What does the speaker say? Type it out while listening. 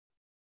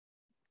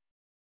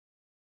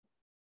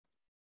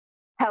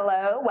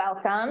Hello,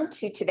 welcome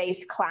to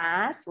today's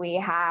class. We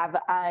have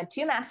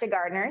two master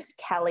gardeners,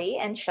 Kelly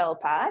and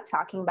Shilpa,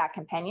 talking about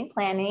companion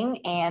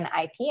planting and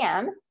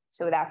IPM.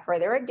 So without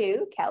further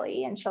ado,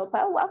 Kelly and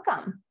Shilpa,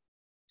 welcome.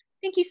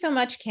 Thank you so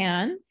much,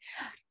 Can.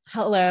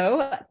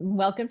 Hello,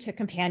 welcome to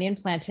Companion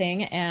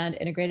Planting and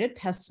Integrated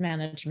Pest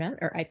Management,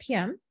 or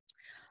IPM.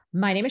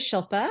 My name is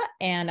Shilpa,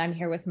 and I'm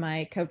here with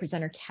my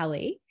co-presenter,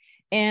 Kelly.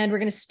 And we're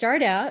going to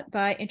start out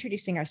by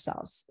introducing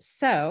ourselves.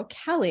 So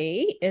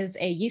Kelly is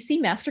a UC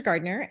Master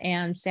Gardener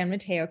and San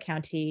Mateo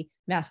County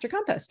Master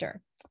Composter.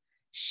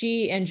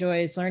 She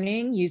enjoys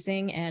learning,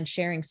 using, and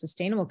sharing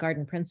sustainable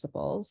garden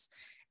principles.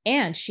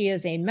 And she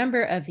is a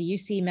member of the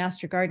UC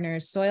Master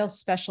Gardeners Soil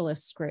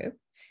Specialists Group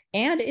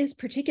and is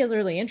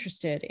particularly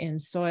interested in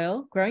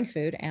soil, growing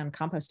food, and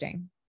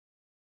composting.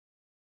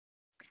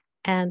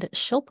 And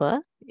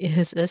Shilpa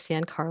is a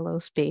San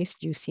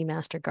Carlos-based UC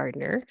Master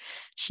Gardener.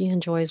 She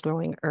enjoys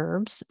growing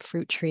herbs,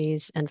 fruit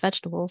trees, and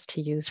vegetables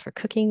to use for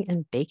cooking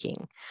and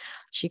baking.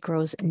 She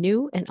grows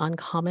new and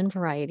uncommon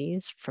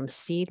varieties from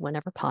seed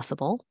whenever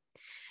possible,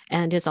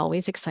 and is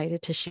always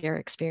excited to share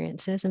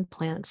experiences and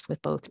plants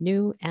with both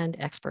new and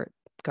expert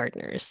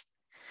gardeners.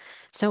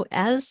 So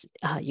as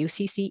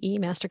UCCE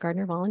Master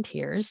Gardener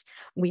volunteers,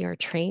 we are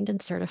trained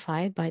and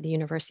certified by the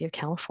University of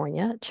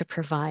California to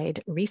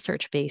provide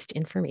research-based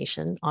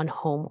information on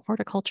home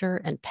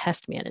horticulture and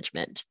pest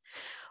management.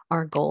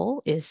 Our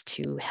goal is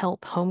to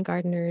help home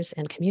gardeners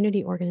and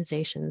community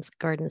organizations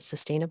garden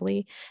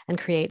sustainably and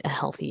create a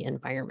healthy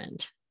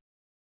environment.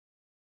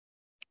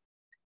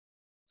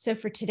 So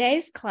for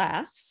today's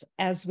class,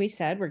 as we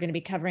said, we're going to be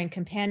covering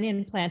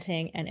companion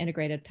planting and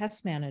integrated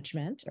pest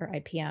management, or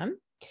IPM.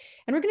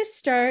 And we're going to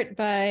start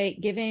by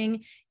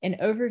giving an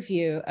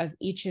overview of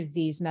each of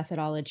these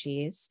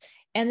methodologies,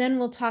 and then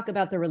we'll talk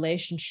about the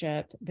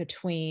relationship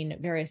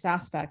between various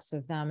aspects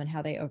of them and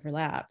how they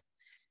overlap.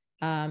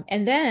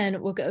 And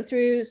then we'll go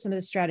through some of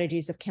the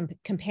strategies of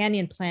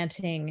companion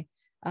planting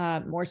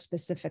more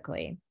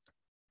specifically.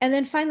 And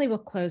then finally, we'll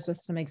close with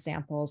some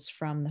examples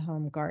from the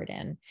home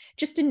garden.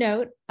 Just a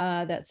note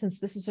that since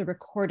this is a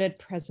recorded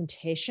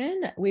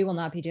presentation, we will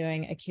not be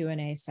doing a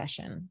Q&A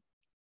session.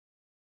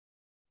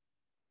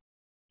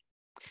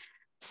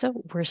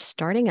 So we're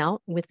starting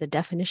out with the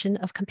definition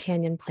of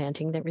companion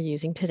planting that we're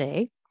using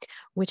today,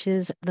 which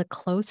is the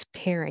close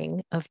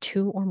pairing of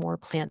two or more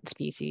plant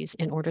species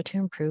in order to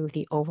improve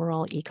the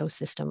overall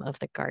ecosystem of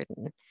the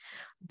garden.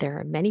 There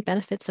are many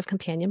benefits of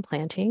companion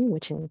planting,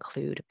 which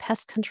include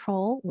pest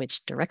control,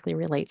 which directly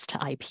relates to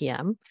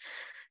IPM,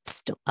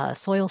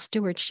 soil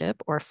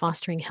stewardship or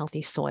fostering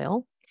healthy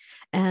soil,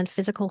 and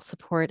physical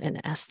support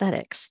and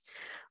aesthetics.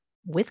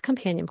 With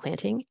companion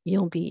planting,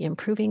 you'll be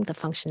improving the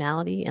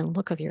functionality and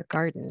look of your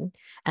garden,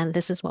 and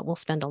this is what we'll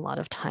spend a lot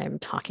of time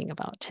talking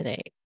about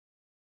today.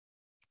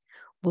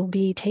 We'll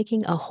be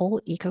taking a whole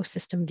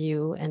ecosystem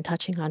view and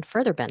touching on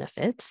further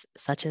benefits,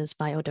 such as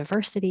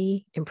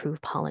biodiversity,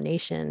 improved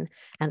pollination,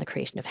 and the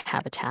creation of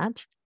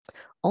habitat.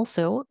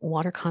 Also,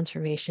 water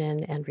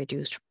conservation and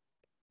reduced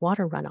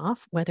water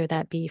runoff, whether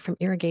that be from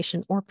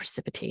irrigation or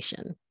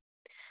precipitation.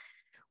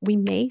 We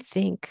may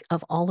think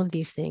of all of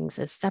these things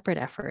as separate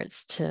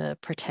efforts to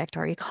protect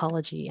our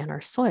ecology and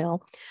our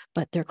soil,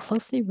 but they're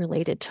closely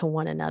related to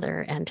one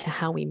another and to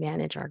how we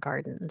manage our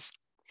gardens.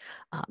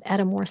 At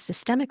a more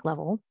systemic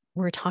level,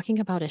 we're talking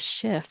about a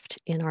shift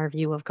in our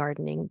view of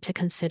gardening to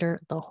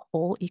consider the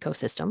whole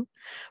ecosystem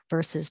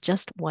versus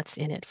just what's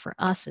in it for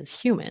us as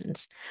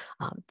humans.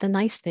 The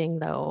nice thing,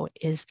 though,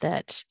 is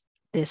that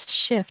this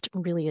shift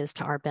really is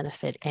to our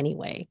benefit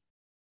anyway.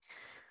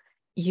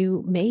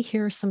 You may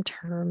hear some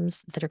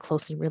terms that are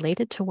closely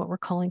related to what we're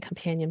calling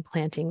companion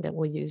planting that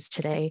we'll use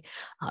today,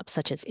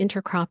 such as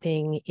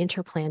intercropping,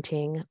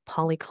 interplanting,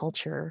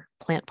 polyculture,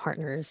 plant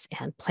partners,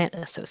 and plant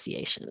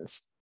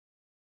associations.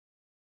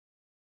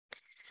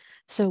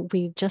 So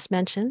we just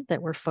mentioned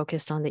that we're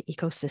focused on the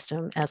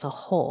ecosystem as a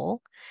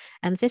whole,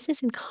 and this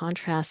is in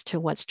contrast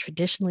to what's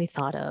traditionally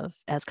thought of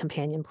as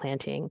companion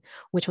planting,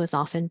 which was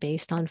often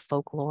based on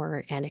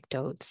folklore,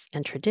 anecdotes,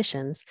 and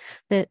traditions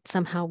that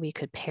somehow we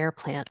could pair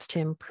plants to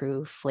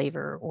improve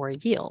flavor or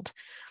yield.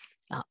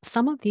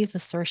 Some of these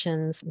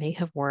assertions may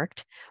have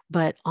worked,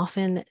 but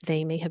often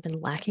they may have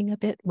been lacking a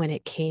bit when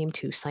it came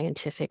to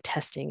scientific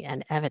testing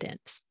and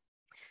evidence.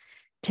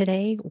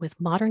 Today, with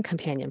modern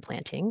companion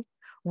planting,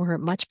 we're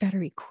much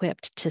better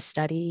equipped to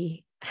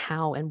study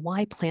how and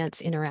why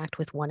plants interact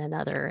with one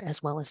another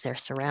as well as their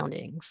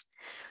surroundings.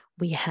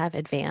 We have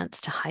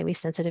advanced to highly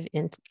sensitive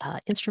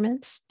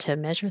instruments to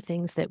measure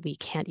things that we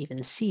can't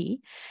even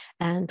see,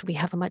 and we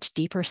have a much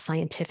deeper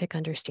scientific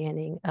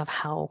understanding of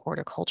how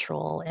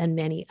horticultural and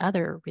many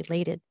other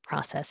related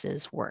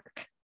processes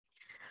work.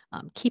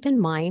 Keep in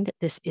mind,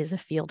 this is a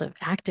field of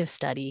active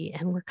study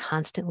and we're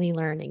constantly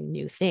learning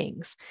new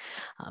things.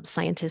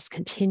 Scientists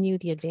continue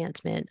the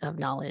advancement of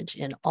knowledge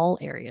in all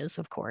areas,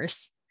 of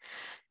course.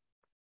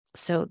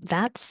 So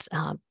that's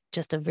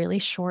just a really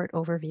short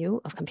overview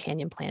of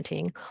companion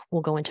planting.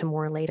 We'll go into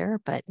more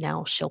later, but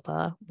now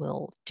Shilpa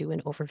will do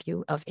an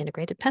overview of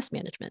integrated pest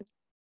management.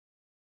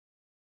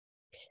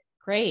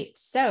 Great.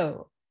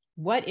 So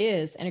what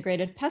is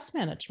integrated pest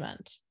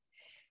management?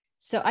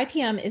 So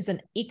IPM is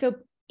an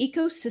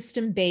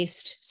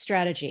ecosystem-based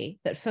strategy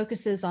that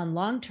focuses on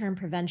long-term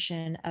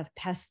prevention of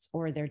pests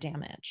or their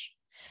damage.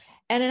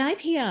 And in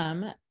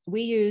IPM,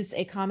 we use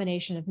a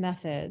combination of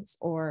methods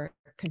or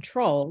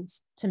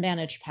controls to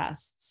manage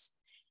pests.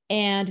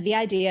 And the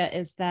idea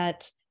is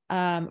that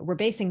we're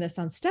basing this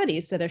on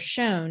studies that have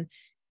shown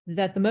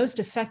that the most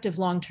effective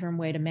long-term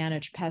way to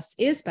manage pests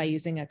is by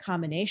using a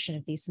combination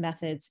of these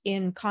methods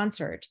in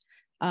concert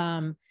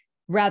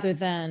rather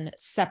than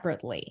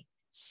separately.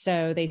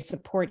 So they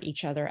support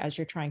each other as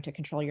you're trying to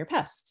control your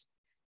pests.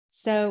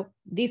 So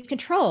these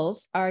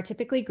controls are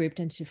typically grouped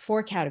into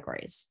 4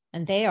 categories,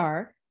 and they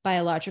are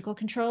biological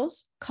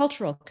controls,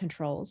 cultural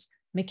controls,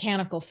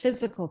 mechanical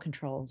physical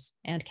controls,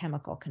 and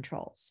chemical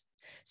controls.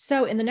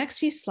 So in the next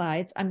few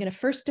slides, I'm going to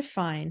first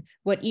define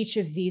what each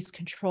of these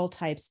control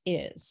types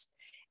is.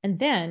 And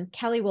then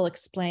Kelly will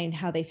explain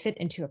how they fit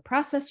into a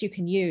process you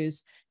can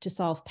use to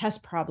solve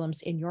pest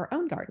problems in your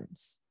own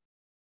gardens.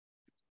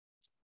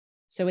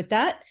 So with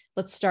that,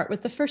 let's start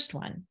with the first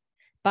one,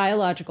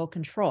 biological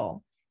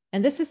control.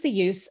 And this is the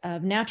use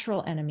of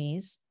natural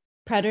enemies,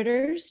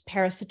 predators,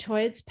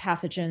 parasitoids,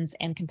 pathogens,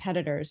 and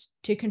competitors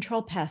to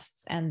control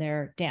pests and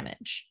their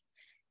damage.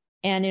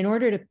 And in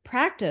order to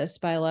practice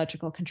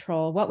biological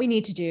control, what we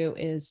need to do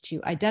is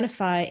to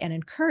identify and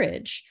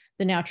encourage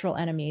the natural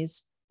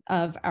enemies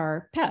of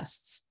our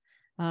pests.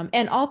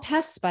 And all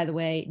pests, by the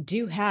way,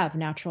 do have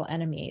natural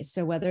enemies.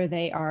 So whether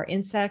they are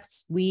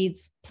insects,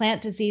 weeds,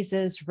 plant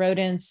diseases,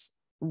 rodents,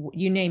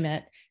 you name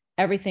it,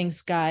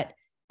 everything's got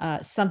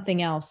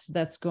something else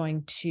that's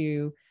going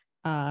to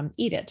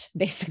eat it,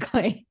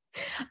 basically.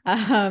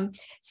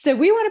 So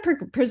we want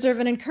to preserve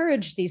and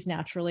encourage these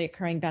naturally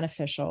occurring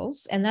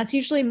beneficials, and that's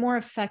usually more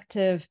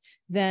effective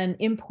than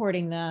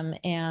importing them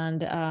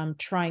and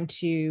trying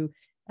to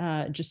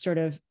just sort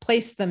of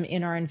place them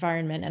in our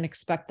environment and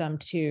expect them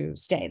to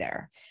stay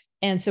there.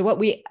 And so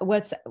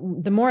what's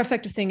the more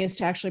effective thing is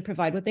to actually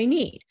provide what they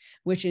need,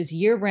 which is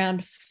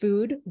year-round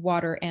food,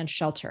 water, and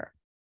shelter.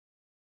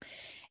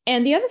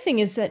 And the other thing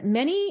is that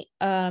many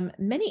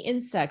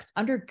insects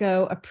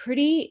undergo a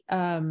pretty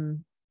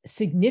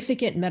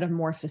significant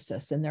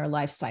metamorphosis in their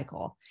life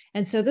cycle.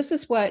 And so this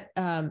is what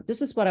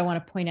I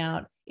want to point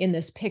out in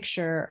this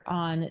picture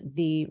on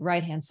the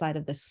right-hand side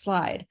of this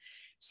slide.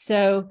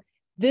 So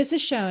this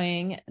is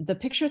showing the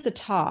picture at the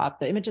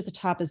top. The image at the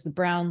top is the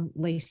brown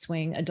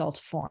lacewing adult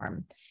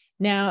form.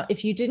 Now,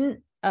 if you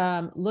didn't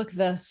look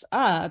this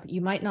up,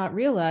 you might not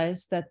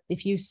realize that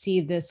if you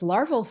see this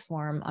larval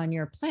form on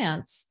your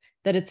plants,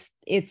 that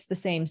it's the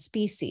same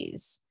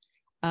species.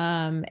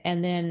 And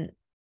then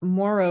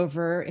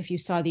moreover, if you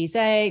saw these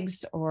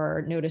eggs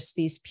or noticed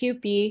these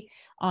pupae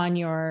on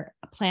your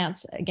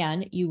plants,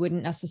 again, you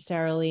wouldn't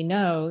necessarily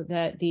know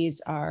that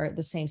these are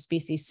the same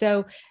species.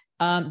 So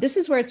this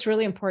is where it's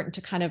really important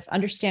to kind of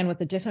understand what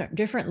the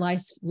different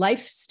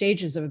life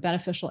stages of a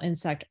beneficial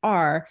insect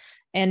are.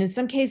 And in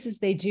some cases,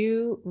 they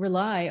do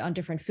rely on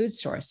different food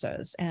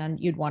sources, and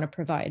you'd want to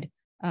provide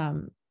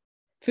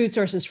food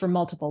sources for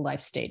multiple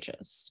life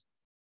stages.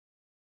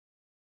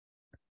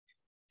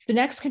 The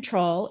next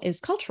control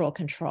is cultural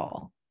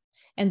control.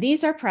 And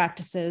these are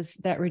practices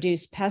that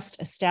reduce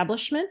pest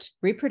establishment,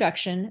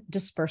 reproduction,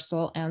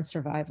 dispersal, and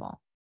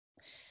survival.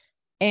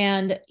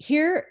 And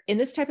here in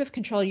this type of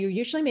control, you're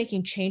usually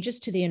making changes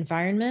to the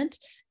environment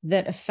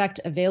that affect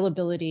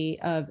availability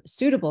of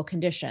suitable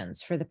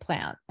conditions for the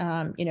plant.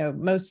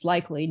 Most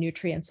likely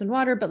nutrients and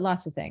water, but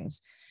lots of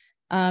things.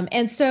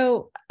 And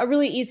so a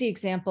really easy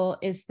example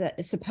is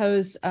that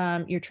suppose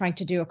you're trying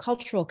to do a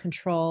cultural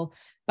control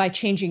by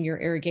changing your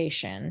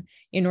irrigation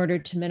in order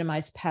to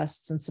minimize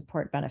pests and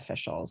support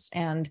beneficials.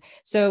 And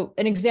so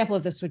an example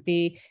of this would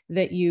be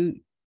that you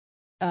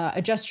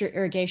adjust your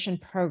irrigation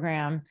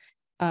program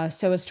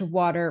so as to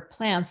water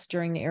plants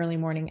during the early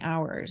morning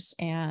hours.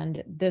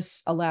 And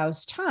this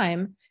allows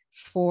time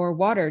for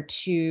water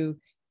to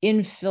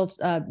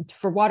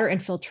water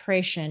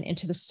infiltration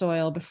into the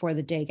soil before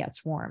the day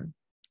gets warm.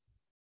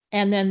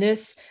 And then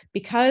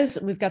because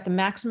we've got the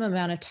maximum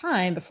amount of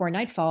time before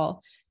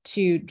nightfall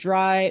to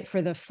dry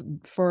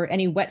for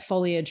any wet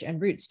foliage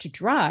and roots to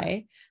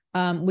dry,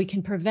 we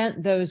can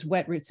prevent those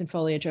wet roots and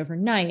foliage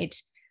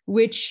overnight,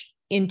 which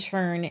in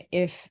turn,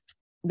 if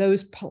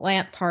those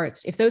plant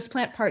parts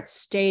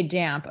stay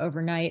damp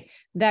overnight,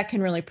 that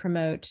can really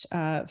promote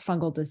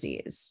fungal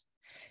disease.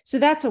 So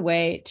that's a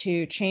way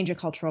to change a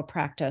cultural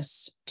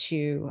practice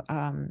to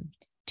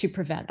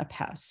prevent a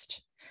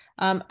pest.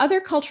 Other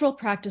cultural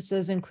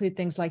practices include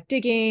things like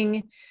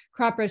digging,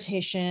 crop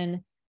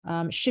rotation,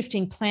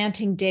 shifting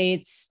planting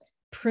dates,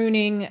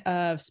 pruning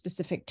of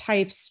specific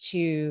types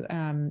to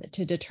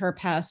deter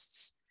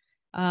pests.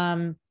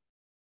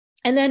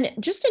 And then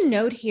just a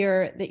note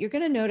here that you're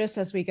going to notice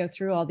as we go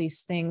through all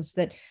these things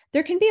that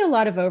there can be a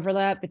lot of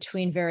overlap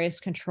between various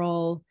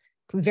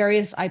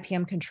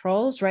IPM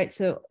controls, right?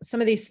 So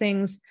some of these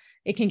things,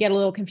 it can get a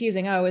little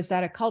confusing. Oh, is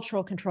that a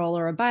cultural control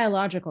or a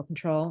biological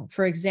control?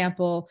 For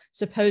example,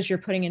 suppose you're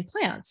putting in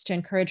plants to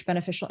encourage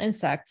beneficial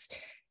insects.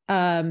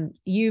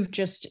 you've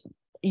just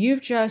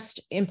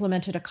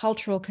implemented a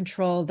cultural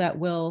control that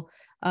will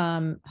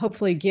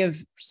hopefully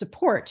give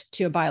support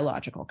to a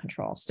biological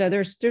control. So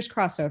there's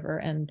crossover,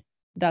 and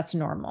that's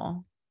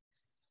normal.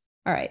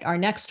 All right, our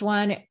next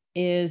one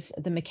is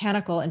the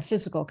mechanical and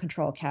physical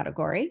control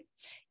category.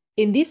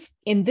 In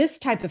this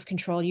type of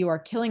control, you are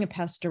killing a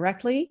pest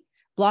directly,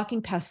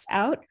 blocking pests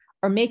out,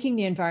 or making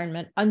the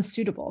environment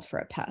unsuitable for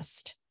a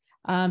pest.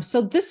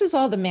 So this is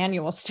all the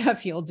manual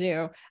stuff you'll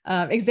do.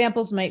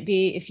 Examples might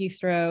be if you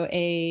throw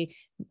a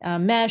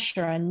mesh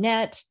or a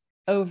net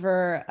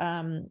over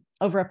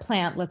a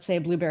plant, let's say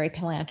a blueberry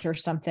plant or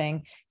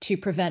something, to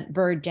prevent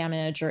bird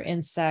damage or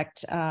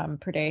insect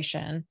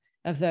predation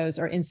of those,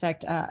 or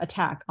insect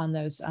attack on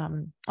those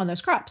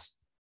crops.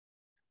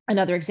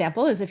 Another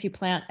example is if you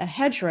plant a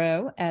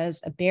hedgerow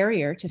as a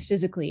barrier to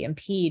physically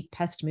impede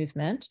pest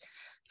movement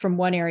from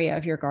one area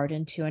of your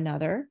garden to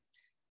another.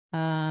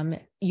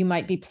 You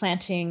might be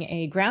planting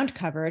a ground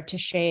cover to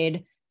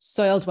shade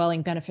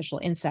soil-dwelling beneficial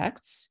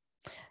insects.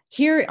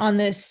 Here on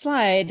this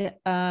slide,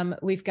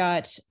 we've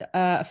got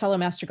a fellow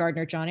master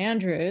gardener, John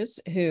Andrews,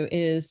 who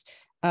is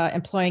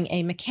employing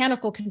a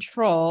mechanical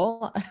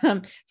control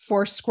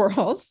for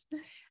squirrels.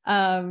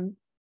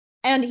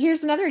 And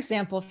here's another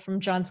example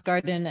from John's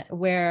garden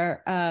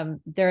where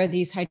there are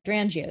these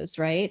hydrangeas,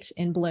 right,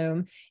 in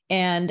bloom.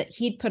 And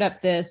he'd put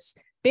up this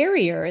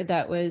barrier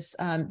that was,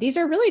 these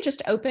are really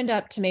just opened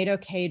up tomato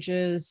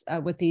cages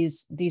with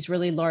these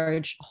really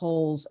large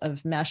holes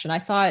of mesh. And I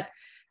thought,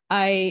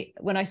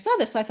 when I saw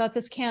this, I thought,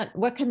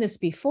 what can this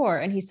be for?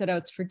 And he said, oh,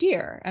 it's for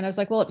deer. And I was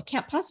like, well, it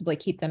can't possibly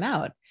keep them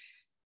out.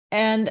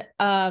 And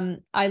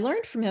I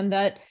learned from him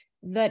that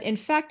in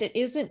fact, it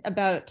isn't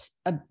about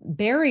a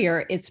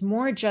barrier. It's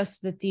more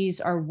just that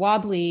these are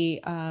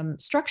wobbly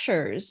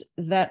structures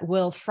that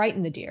will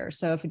frighten the deer.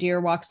 So if a deer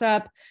walks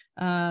up,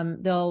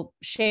 they'll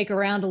shake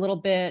around a little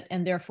bit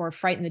and therefore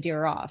frighten the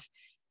deer off.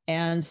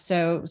 And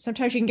so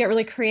sometimes you can get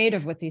really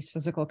creative with these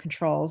physical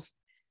controls.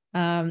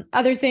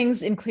 Other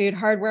things include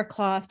hardware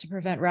cloth to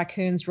prevent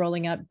raccoons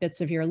rolling up bits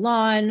of your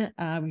lawn.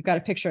 We've got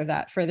a picture of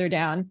that further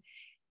down.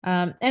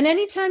 And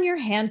anytime you're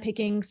hand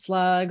picking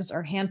slugs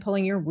or hand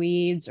pulling your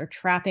weeds or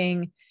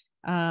trapping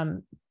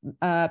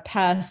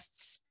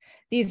pests,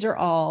 these are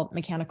all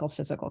mechanical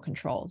physical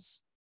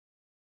controls.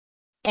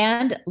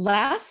 And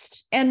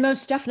last, and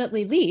most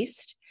definitely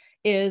least,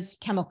 is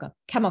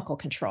chemical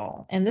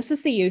control. And this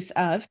is the use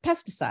of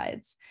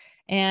pesticides.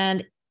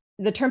 And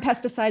the term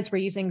pesticides we're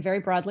using very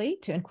broadly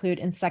to include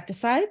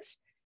insecticides,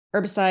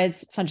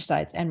 herbicides,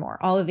 fungicides, and more.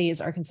 All of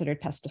these are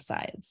considered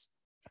pesticides.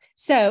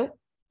 So,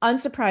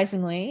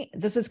 unsurprisingly,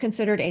 this is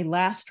considered a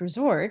last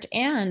resort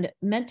and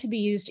meant to be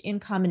used in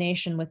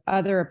combination with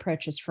other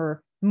approaches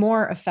for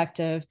more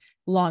effective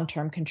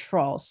long-term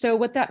control. So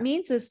what that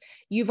means is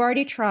you've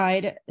already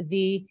tried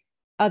the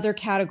other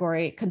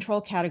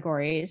control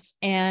categories,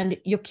 and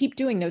you'll keep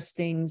doing those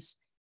things.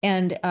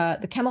 And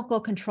the chemical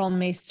control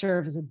may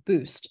serve as a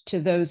boost to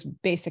those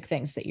basic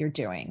things that you're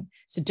doing.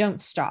 So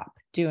don't stop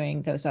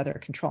doing those other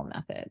control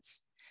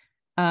methods.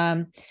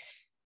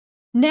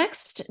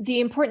 Next, the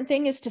important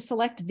thing is to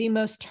select the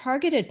most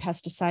targeted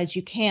pesticides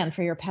you can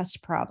for your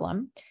pest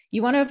problem.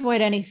 You want to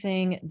avoid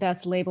anything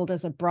that's labeled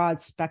as a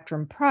broad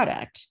spectrum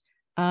product.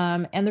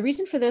 And the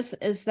reason for this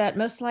is that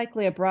most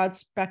likely a broad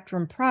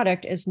spectrum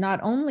product is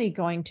not only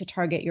going to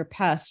target your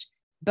pest,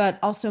 but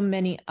also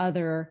many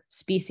other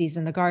species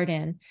in the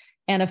garden.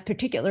 And of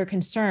particular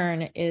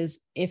concern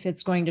is if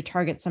it's going to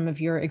target some of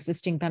your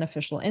existing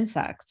beneficial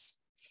insects.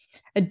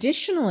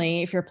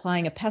 Additionally, if you're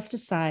applying a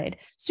pesticide,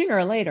 sooner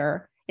or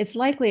later, it's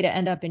likely to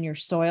end up in your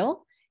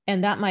soil,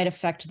 and that might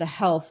affect the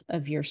health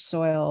of your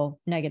soil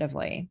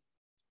negatively.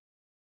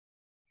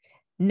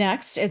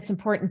 Next, it's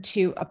important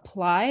to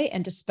apply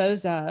and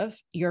dispose of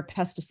your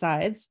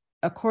pesticides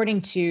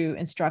according to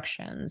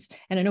instructions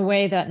and in a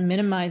way that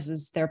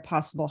minimizes their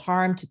possible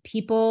harm to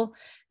people,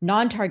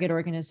 non-target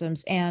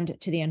organisms, and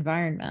to the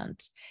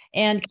environment.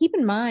 And keep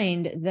in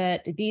mind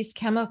that these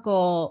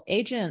chemical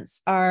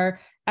agents are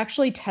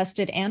actually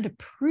tested and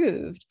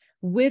approved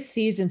with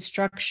these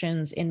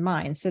instructions in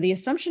mind. So the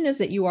assumption is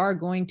that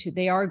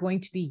they are going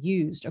to be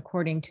used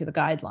according to the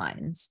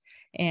guidelines.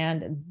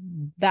 And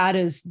that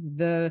is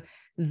the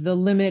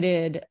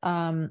limited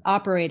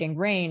operating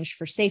range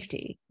for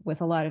safety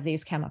with a lot of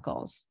these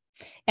chemicals.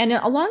 And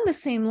along the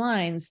same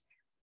lines,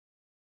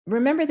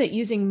 remember that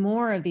using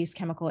more of these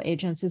chemical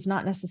agents is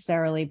not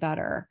necessarily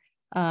better.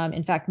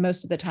 In fact,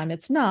 most of the time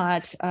it's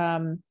not.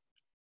 In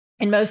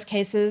most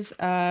cases,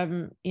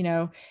 you're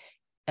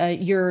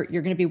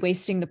going to be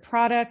wasting the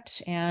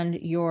product and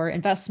your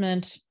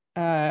investment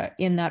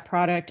in that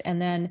product.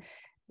 And then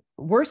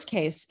worst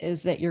case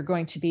is that you're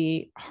going to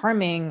be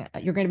compounding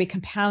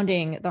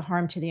the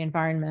harm to the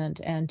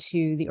environment and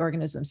to the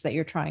organisms that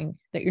you're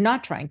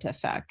not trying to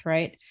affect,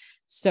 right?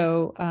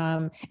 So,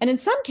 and in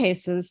some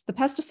cases, the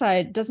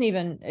pesticide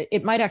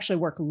it might actually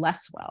work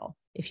less well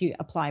if you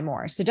apply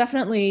more. So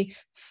definitely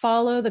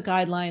follow the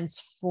guidelines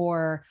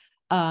for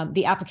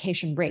the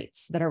application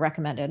rates that are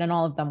recommended, and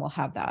all of them will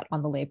have that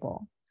on the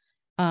label.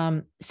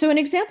 So an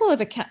example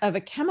of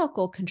a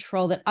chemical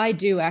control that I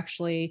do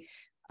actually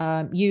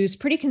use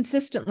pretty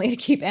consistently to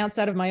keep ants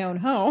out of my own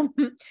home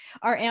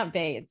are ant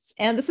baits.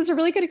 And this is a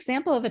really good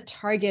example of a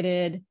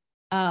targeted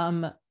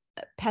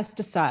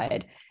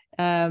pesticide.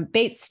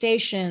 Bait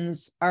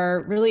stations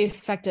are really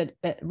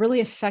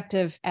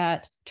effective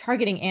at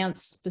targeting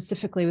ants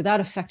specifically without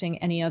affecting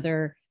any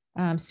other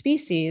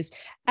species,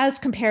 as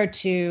compared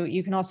to,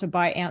 you can also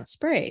buy ant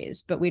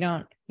sprays, but we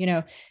don't,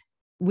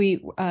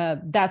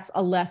 that's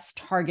a less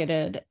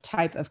targeted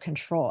type of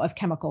control, of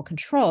chemical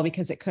control,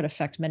 because it could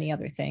affect many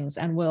other things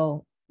and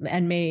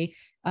may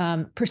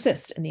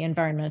persist in the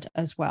environment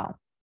as well.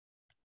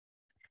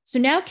 So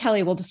now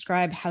Kelly will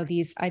describe how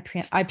these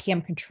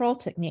IPM control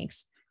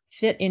techniques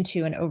fit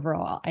into an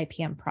overall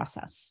IPM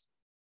process.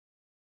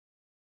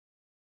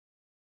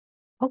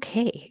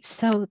 Okay,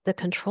 so the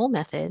control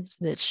methods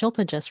that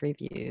Shilpa just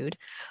reviewed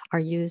are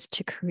used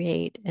to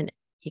create an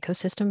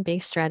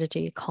ecosystem-based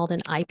strategy called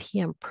an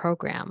IPM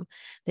program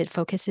that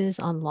focuses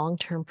on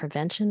long-term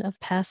prevention of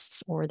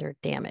pests or their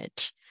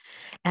damage.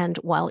 And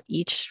while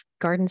each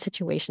garden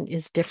situation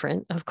is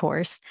different, of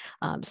course,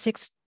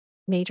 6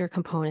 major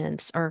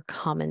components are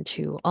common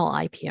to all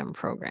IPM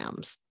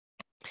programs.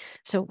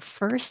 So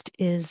first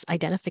is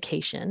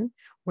identification,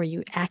 where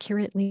you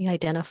accurately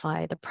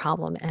identify the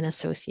problem and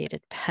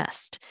associated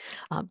pest.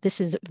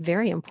 This is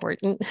very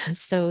important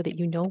so that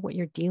you know what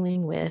you're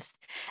dealing with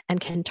and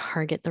can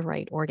target the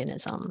right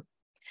organism.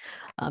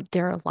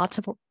 There are lots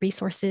of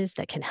resources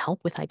that can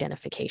help with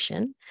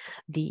identification.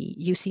 The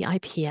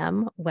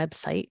UCIPM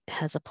website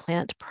has a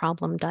plant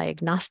problem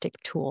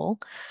diagnostic tool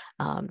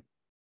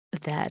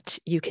that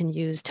you can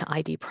use to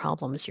ID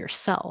problems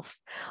yourself.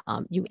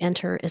 You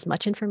enter as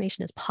much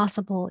information as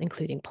possible,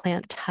 including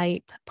plant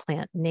type,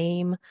 plant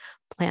name,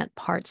 plant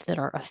parts that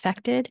are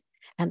affected,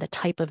 and the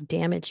type of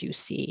damage you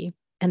see.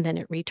 And then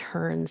it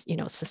returns,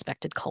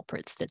 suspected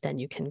culprits that then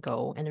you can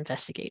go and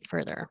investigate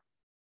further.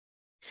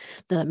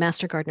 The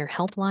Master Gardener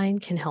Helpline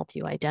can help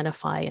you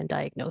identify and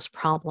diagnose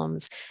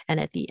problems. And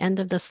at the end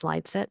of the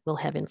slide set, we'll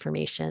have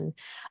information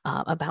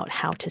about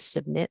how to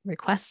submit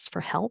requests for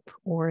help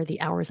or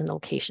the hours and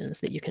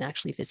locations that you can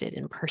actually visit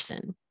in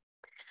person.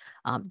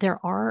 There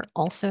are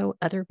also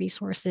other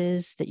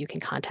resources that you can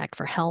contact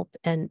for help,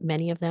 and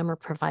many of them are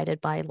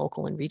provided by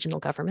local and regional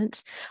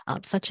governments,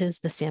 such as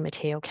the San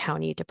Mateo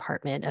County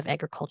Department of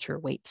Agriculture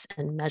Weights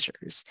and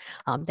Measures.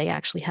 They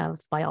actually have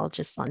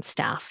biologists on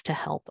staff to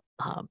help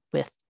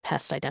with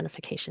pest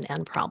identification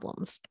and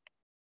problems.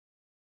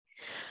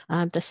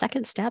 The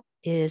second step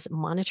is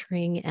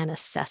monitoring and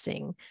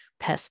assessing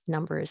pest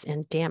numbers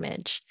and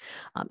damage.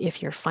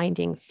 If you're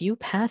finding few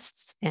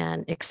pests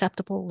and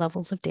acceptable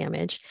levels of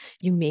damage,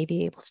 you may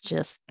be able to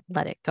just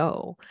let it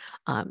go.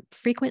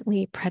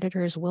 Frequently,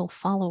 predators will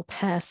follow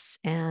pests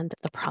and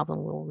the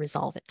problem will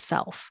resolve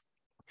itself.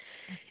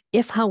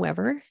 If,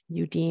 however,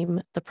 you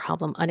deem the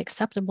problem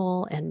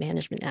unacceptable and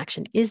management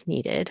action is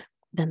needed,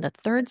 then the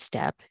third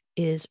step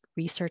is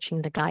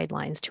researching the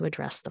guidelines to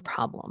address the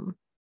problem.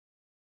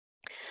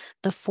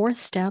 The fourth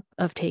step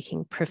of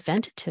taking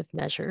preventative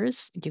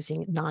measures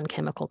using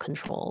non-chemical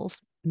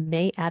controls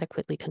may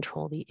adequately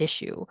control the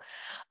issue.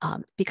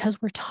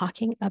 Because we're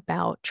talking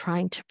about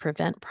trying to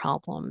prevent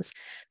problems,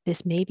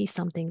 this may be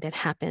something that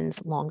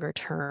happens longer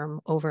term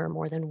over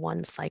more than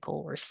one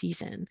cycle or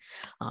season.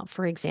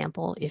 For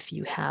example, if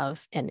you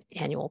have an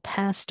annual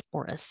pest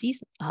or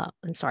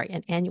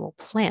an annual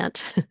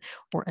plant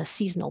or a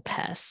seasonal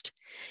pest,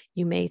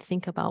 you may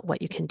think about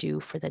what you can do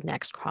for the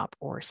next crop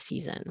or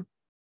season.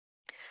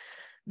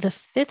 The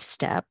fifth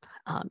step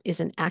is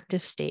an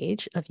active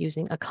stage of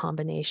using a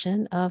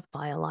combination of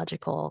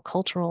biological,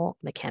 cultural,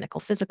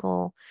 mechanical,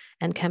 physical,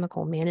 and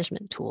chemical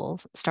management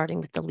tools, starting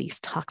with the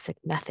least toxic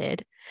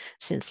method,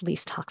 since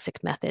least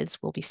toxic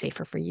methods will be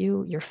safer for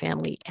you, your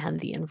family, and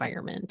the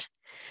environment.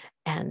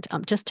 And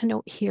just to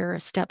note here,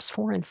 steps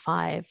 4 and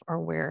 5 are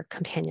where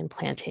companion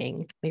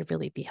planting may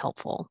really be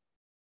helpful.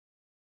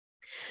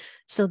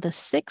 So the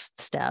sixth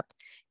step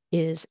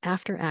is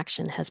after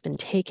action has been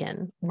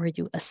taken, where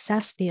you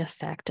assess the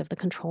effect of the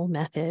control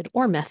method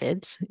or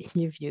methods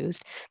you've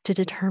used to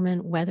determine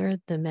whether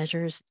the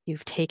measures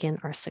you've taken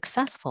are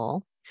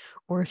successful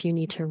or if you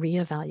need to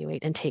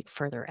reevaluate and take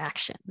further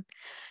action.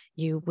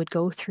 You would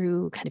go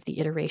through kind of the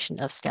iteration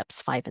of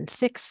steps 5 and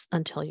 6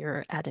 until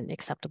you're at an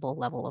acceptable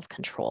level of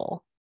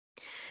control.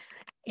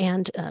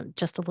 And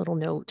just a little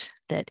note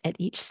that at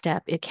each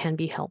step, it can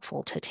be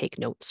helpful to take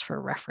notes for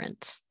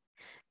reference.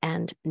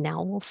 And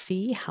now we'll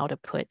see how to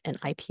put an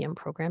IPM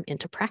program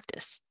into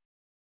practice.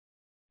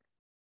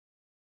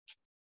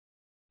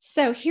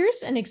 So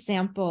here's an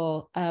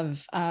example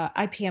of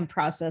IPM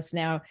process.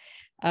 Now,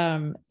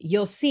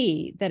 you'll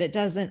see that it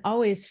doesn't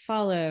always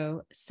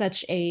follow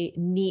such a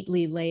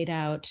neatly laid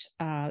out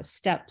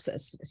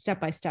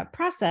step-by-step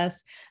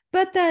process,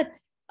 but that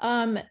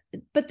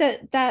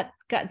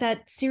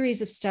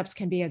series of steps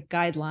can be a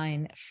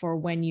guideline for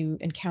when you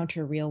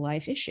encounter real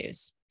life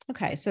issues.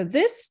 Okay, so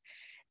this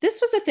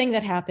was a thing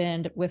that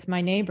happened with my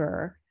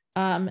neighbor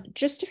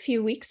just a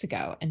few weeks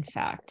ago, in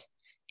fact.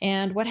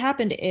 And what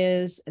happened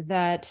is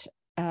that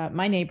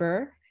my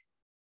neighbor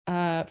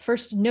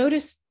first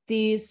noticed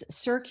these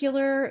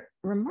circular,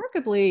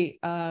 remarkably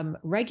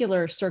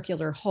regular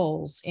circular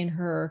holes in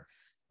her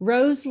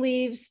rose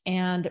leaves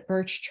and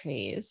birch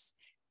trees.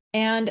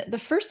 And the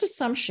first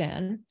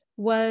assumption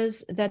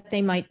was that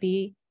they might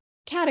be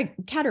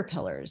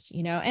caterpillars,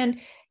 and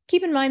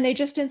keep in mind, they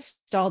just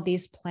installed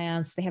these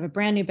plants. They have a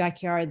brand new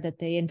backyard that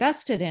they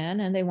invested in,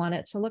 and they want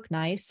it to look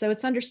nice. So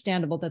it's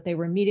understandable that they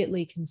were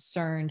immediately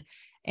concerned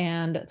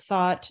and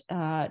thought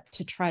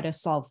to try to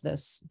solve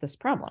this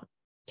problem.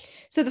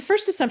 So the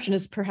first assumption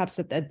is perhaps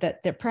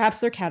that perhaps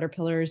they're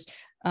caterpillars.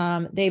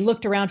 They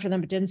looked around for them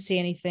but didn't see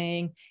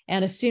anything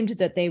and assumed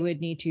that they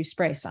would need to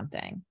spray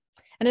something.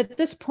 And at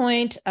this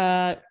point,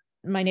 my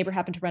neighbor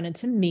happened to run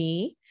into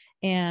me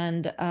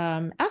and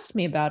asked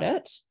me about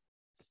it.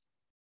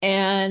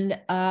 And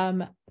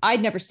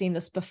I'd never seen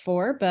this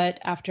before, but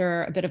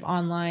after a bit of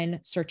online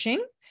searching,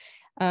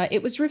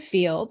 it was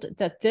revealed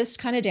that this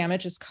kind of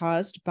damage is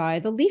caused by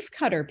the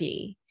leafcutter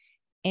bee,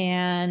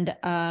 and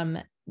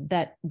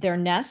that their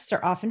nests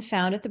are often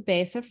found at the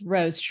base of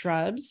rose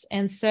shrubs.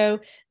 And so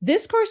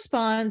this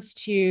corresponds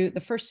to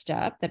the first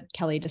step that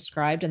Kelly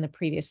described in the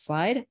previous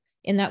slide,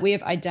 in that we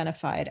have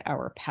identified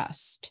our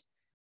pest.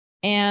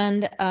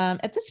 And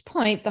at this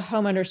point, the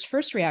homeowner's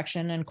first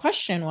reaction and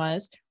question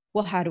was,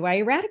 well, how do I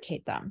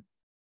eradicate them?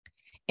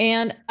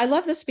 And I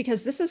love this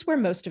because this is where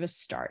most of us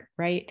start,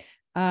 right?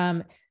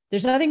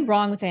 There's nothing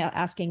wrong with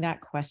asking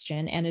that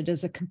question. And it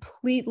is a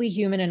completely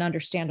human and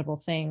understandable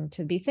thing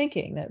to be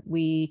thinking that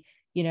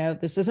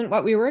this isn't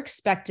what we were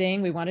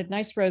expecting. We wanted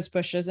nice rose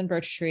bushes and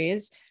birch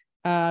trees.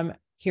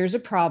 Here's a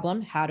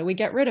problem. How do we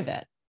get rid of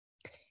it?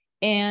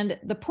 And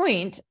the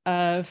point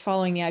of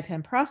following the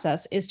IPM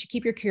process is to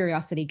keep your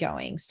curiosity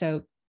going.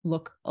 So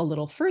look a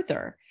little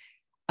further.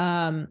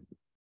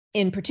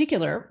 In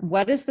particular,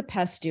 what is the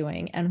pest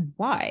doing and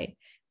why?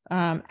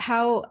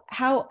 How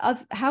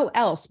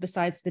else,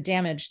 besides the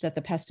damage that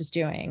the pest is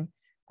doing,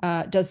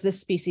 does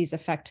this species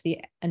affect the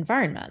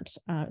environment?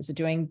 Is it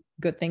doing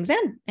good things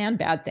and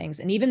bad things?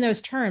 And even those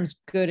terms,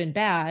 good and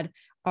bad,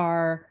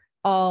 are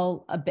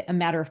all a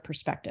matter of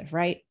perspective,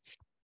 right?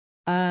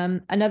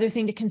 Another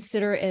thing to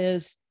consider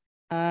is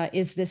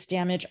this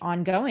damage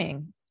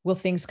ongoing? Will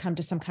things come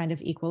to some kind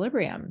of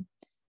equilibrium?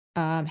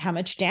 How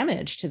much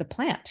damage to the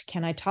plant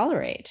can I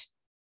tolerate?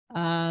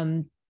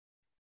 What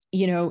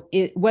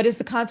is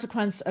the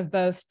consequence of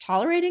both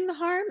tolerating the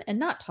harm and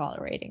not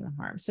tolerating the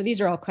harm? So these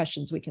are all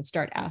questions we can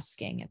start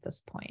asking at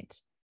this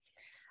point.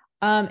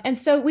 And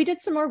so we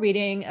did some more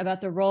reading about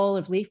the role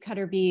of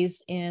leafcutter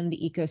bees in the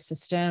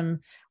ecosystem,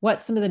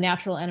 what some of the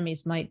natural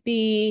enemies might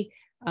be,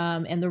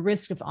 and the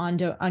risk of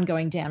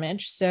ongoing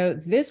damage. So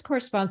this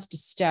corresponds to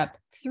step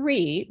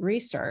 3,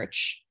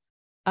 research.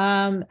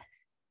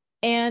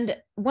 And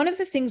one of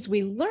the things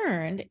we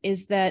learned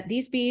is that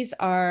these bees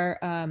are,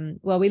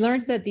 we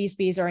learned that these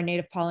bees are a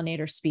native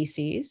pollinator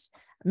species.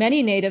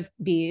 Many native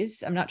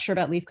bees, I'm not sure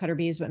about leafcutter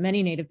bees, but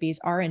many native bees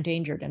are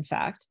endangered, in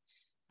fact,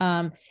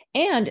 and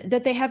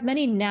that they have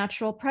many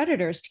natural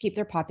predators to keep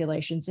their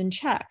populations in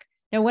check.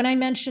 Now, when I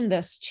mentioned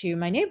this to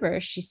my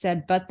neighbor, she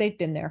said, but they've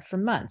been there for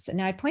months. And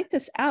now I point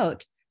this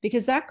out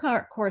because that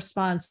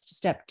corresponds to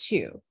step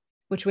 2,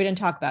 which we didn't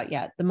talk about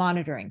yet, the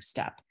monitoring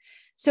step.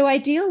 So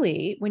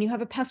ideally, when you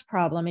have a pest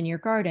problem in your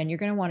garden, you're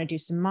going to want to do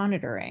some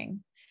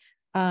monitoring.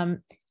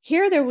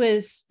 Here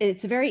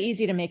it's very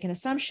easy to make an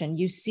assumption.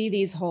 You see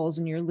these holes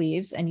in your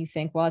leaves and you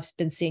think, well, I've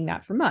been seeing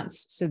that for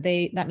months. So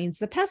that means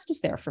the pest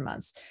is there for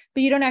months,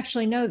 but you don't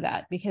actually know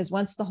that, because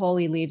once the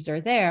holy leaves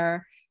are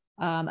there,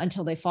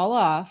 until they fall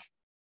off,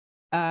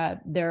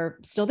 they're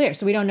still there.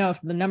 So we don't know if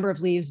the number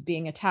of leaves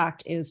being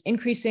attacked is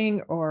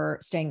increasing or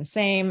staying the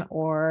same,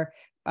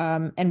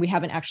 and we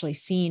haven't actually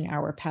seen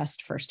our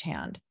pest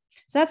firsthand.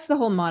 So that's the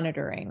whole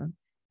monitoring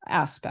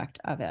aspect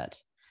of it.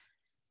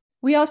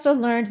 We also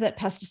learned that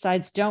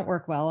pesticides don't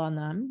work well on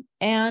them.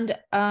 And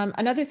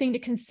another thing to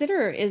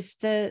consider is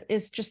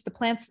just the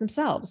plants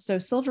themselves. So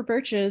silver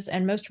birches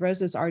and most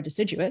roses are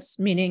deciduous,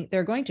 meaning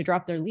they're going to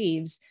drop their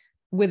leaves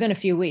within a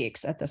few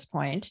weeks at this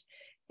point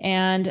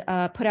and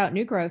put out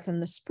new growth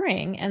in the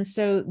spring. And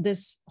so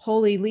this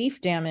holy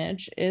leaf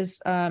damage is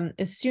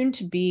soon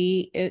to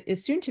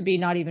be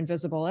not even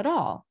visible at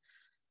all.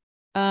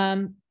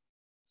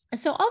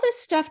 So all this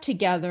stuff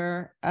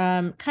together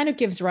kind of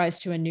gives rise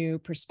to a new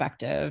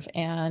perspective.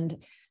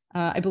 And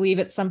I believe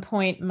at some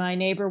point my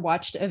neighbor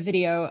watched a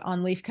video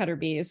on leafcutter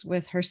bees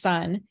with her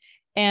son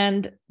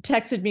and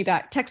texted me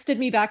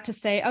back to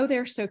say, oh,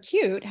 they're so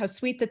cute, how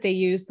sweet that they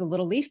use the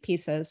little leaf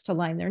pieces to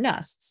line their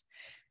nests.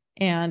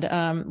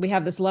 And we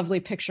have this lovely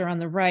picture on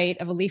the right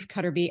of a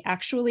leafcutter bee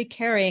actually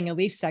carrying a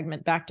leaf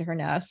segment back to her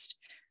nest.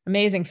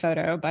 Amazing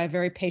photo by a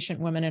very patient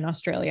woman in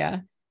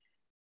Australia.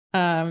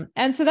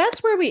 And so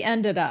that's where we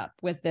ended up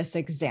with this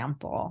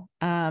example.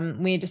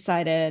 We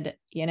decided,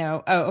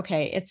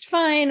 okay, it's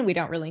fine. We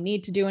don't really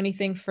need to do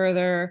anything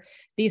further.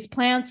 These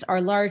plants are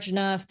large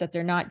enough that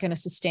they're not going to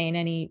sustain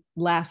any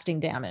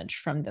lasting damage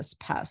from this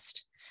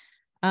pest.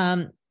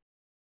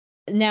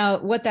 Now,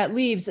 what that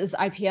leaves is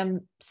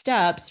IPM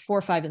steps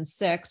 4, 5, and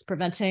 6,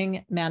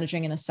 preventing,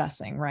 managing, and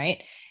assessing,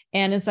 right?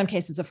 And in some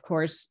cases, of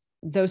course,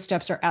 those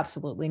steps are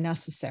absolutely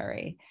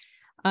necessary.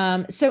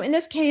 So in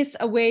this case,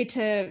 a way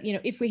to,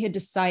 if we had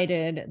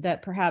decided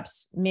that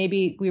perhaps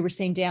maybe we were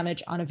seeing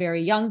damage on a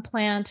very young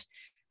plant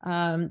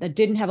that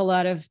didn't have a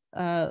lot of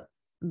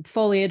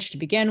foliage to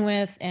begin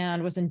with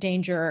and was in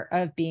danger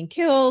of being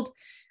killed,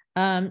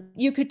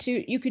 you could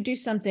do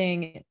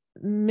something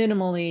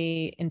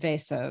minimally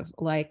invasive,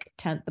 like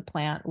tent the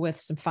plant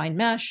with some fine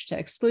mesh to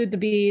exclude the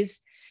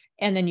bees,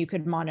 and then you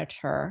could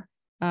monitor.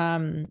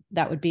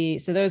 That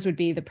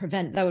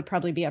would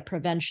probably be a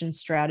prevention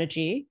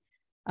strategy.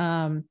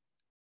 And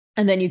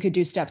then you could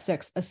do step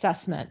 6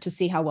 assessment to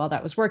see how well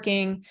that was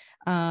working.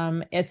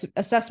 Its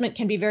assessment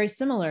can be very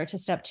similar to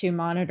step 2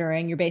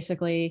 monitoring. You're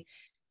basically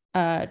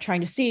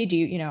trying to see,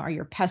 are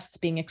your pests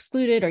being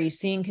excluded? Are you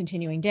seeing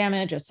continuing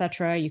damage,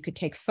 etc.? You could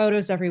take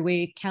photos every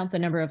week, count the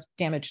number of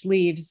damaged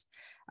leaves,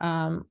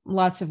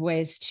 lots of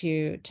ways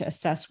to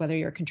assess whether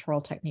your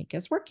control technique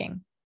is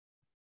working.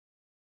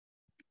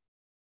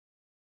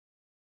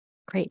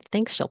 Great.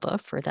 Thanks,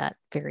 Shilpa, for that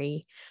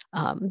very,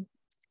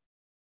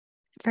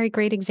 very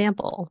great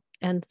example,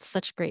 and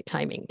such great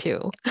timing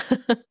too.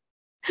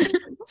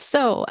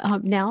 So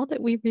now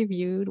that we've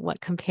reviewed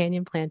what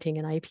companion planting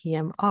and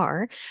IPM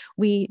are,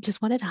 we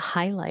just wanted to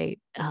highlight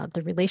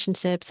the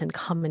relationships and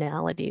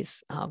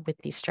commonalities with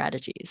these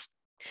strategies.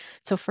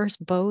 So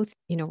first, both,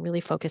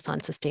 really focus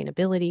on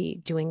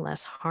sustainability, doing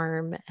less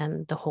harm,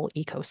 and the whole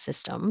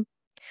ecosystem.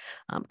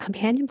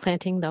 Companion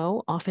planting,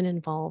 though, often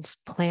involves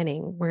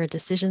planning, where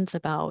decisions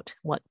about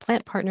what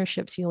plant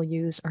partnerships you'll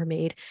use are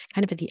made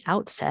kind of at the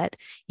outset,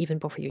 even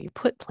before you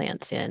put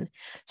plants in.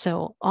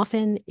 So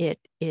often it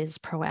is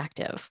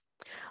proactive.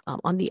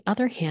 On the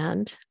other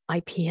hand,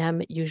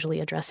 IPM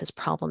usually addresses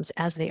problems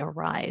as they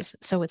arise,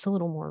 so it's a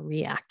little more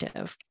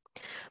reactive.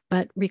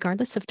 But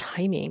regardless of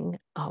timing,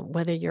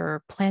 whether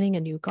you're planning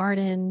a new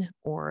garden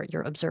or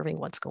you're observing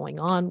what's going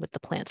on with the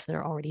plants that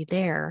are already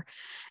there,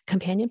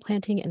 companion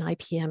planting and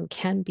IPM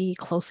can be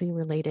closely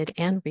related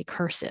and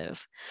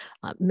recursive.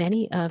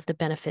 Many of the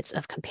benefits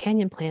of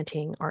companion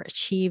planting are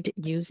achieved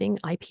using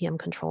IPM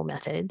control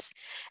methods,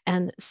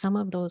 and some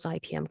of those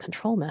IPM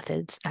control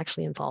methods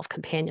actually involve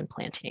companion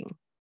planting.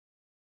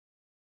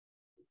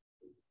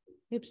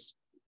 Oops.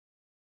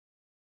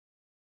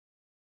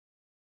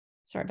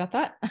 Sorry about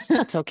that.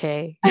 That's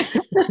okay.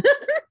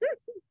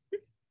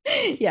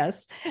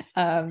 Yes.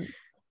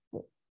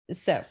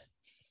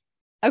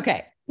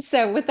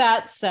 So with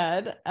that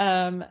said,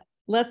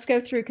 let's go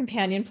through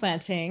companion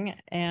planting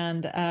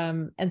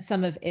and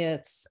some of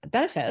its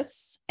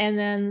benefits, and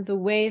then the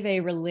way they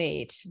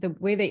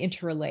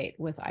interrelate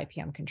with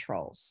IPM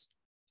controls.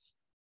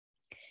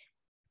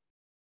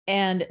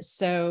 And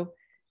so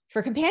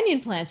for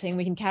companion planting,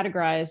 we can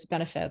categorize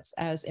benefits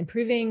as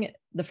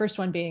the first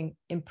one being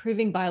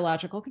improving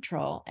biological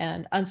control.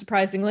 And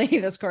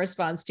unsurprisingly, this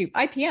corresponds to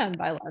IPM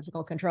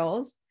biological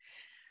controls.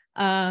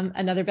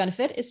 Another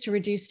benefit is to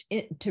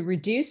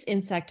reduce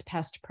insect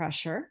pest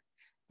pressure.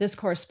 This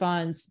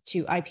corresponds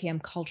to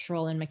IPM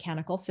cultural and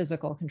mechanical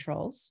physical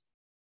controls.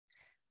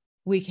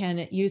 We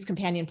can use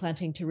companion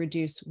planting to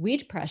reduce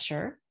weed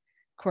pressure,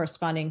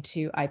 corresponding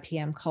to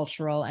IPM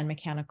cultural and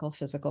mechanical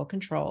physical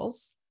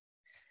controls.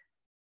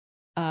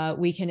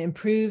 We can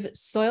improve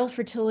soil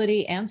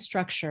fertility and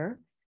structure.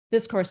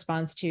 This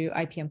corresponds to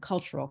IPM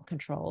cultural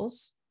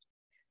controls.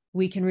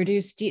 We can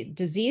reduce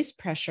disease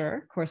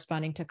pressure,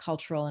 corresponding to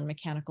cultural and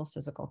mechanical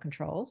physical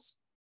controls.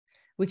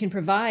 We can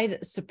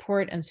provide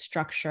support and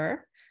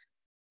structure,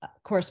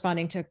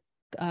 corresponding to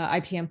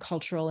IPM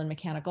cultural and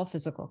mechanical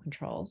physical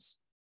controls.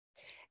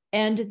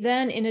 And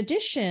then in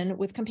addition,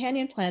 with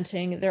companion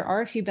planting, there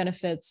are a few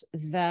benefits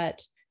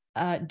that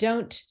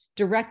don't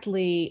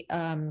directly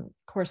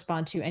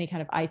correspond to any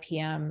kind of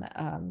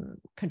IPM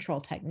control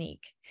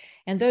technique.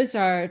 And those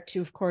are to,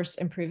 of course,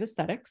 improve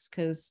aesthetics,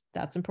 because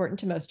that's important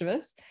to most of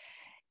us,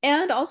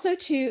 and also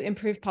to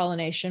improve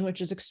pollination, which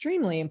is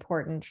extremely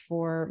important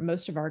for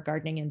most of our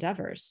gardening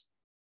endeavors.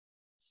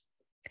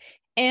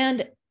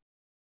 And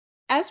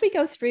as we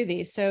go through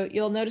these, so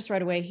you'll notice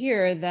right away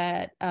here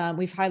that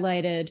we've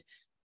highlighted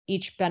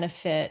each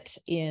benefit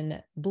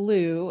in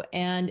blue,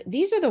 and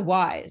these are the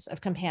whys of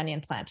companion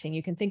planting.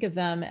 You can think of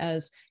them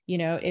as,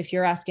 if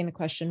you're asking the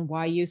question,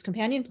 why use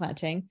companion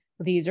planting?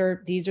 These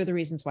are the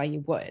reasons why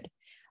you would.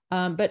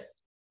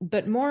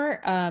 But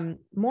more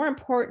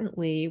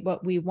importantly,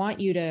 what we want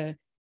you to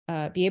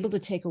be able to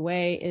take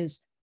away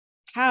is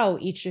how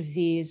each of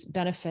these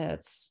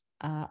benefits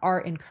are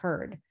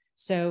incurred.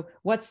 So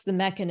what's the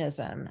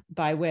mechanism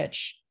by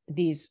which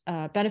these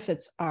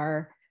benefits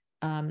are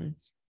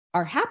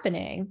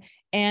happening?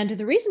 And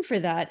the reason for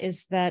that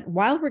is that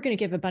while we're going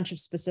to give a bunch of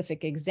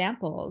specific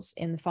examples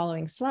in the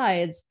following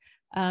slides,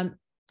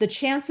 the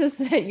chances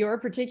that your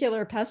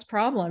particular pest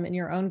problem in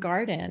your own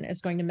garden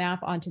is going to map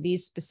onto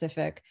these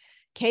specific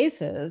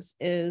cases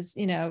is,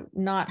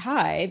 not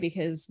high,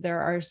 because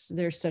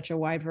there's such a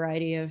wide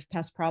variety of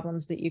pest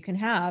problems that you can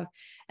have.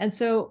 And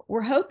so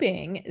we're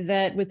hoping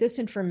that with this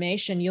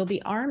information, you'll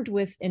be armed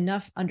with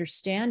enough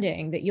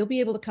understanding that you'll be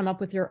able to come up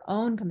with your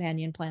own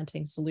companion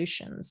planting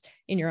solutions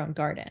in your own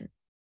garden.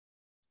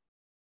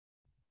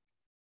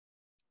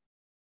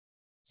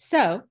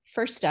 So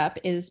first up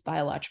is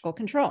biological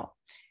control.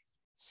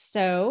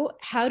 So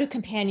how do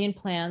companion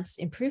plants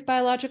improve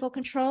biological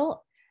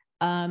control?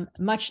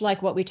 Much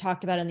like what we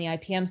talked about in the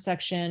IPM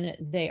section,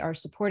 they are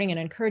supporting and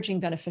encouraging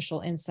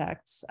beneficial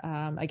insects.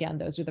 Again,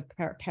 those are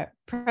the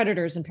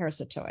predators and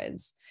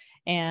parasitoids.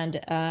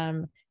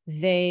 And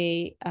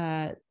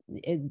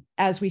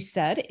as we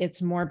said,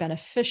 it's more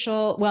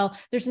beneficial. Well,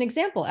 there's an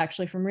example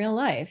actually from real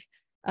life.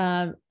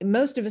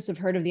 Most of us have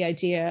heard of the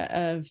idea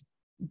of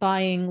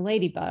buying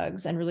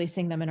ladybugs and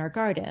releasing them in our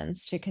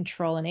gardens to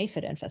control an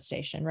aphid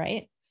infestation,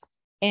 right?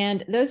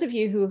 And those of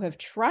you who have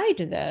tried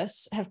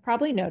this have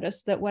probably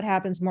noticed that what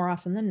happens more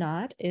often than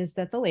not is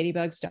that the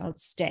ladybugs don't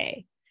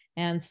stay.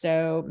 And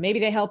so maybe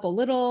they help a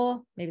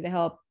little, maybe they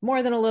help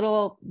more than a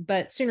little,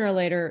 but sooner or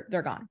later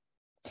they're gone.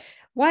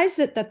 Why is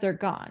it that they're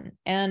gone?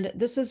 And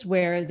this is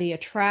where the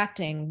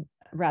attracting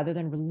rather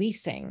than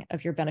releasing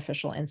of your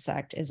beneficial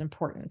insect is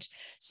important.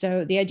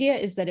 So the idea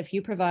is that if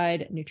you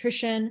provide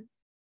nutrition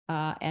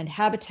and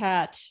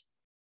habitat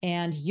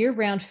and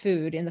year-round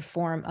food in the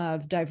form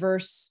of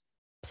diverse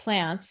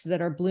plants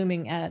that are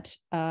blooming at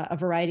a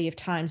variety of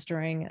times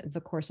during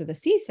the course of the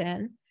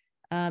season,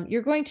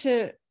 you're going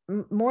to,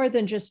 more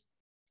than just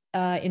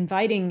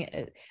inviting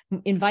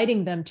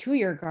them to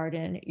your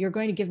garden, you're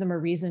going to give them a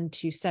reason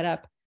to set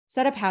up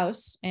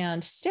house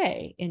and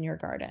stay in your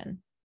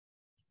garden.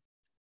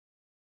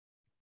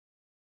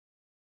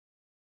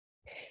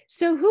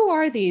 So who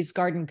are these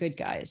garden good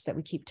guys that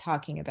we keep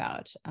talking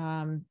about?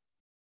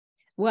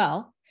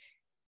 Well,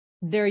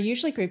 they're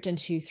usually grouped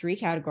into 3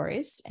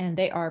 categories, and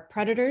they are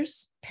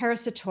predators,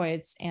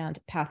 parasitoids, and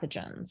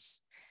pathogens.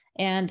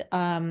 And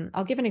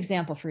I'll give an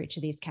example for each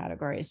of these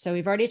categories. So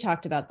we've already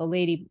talked about the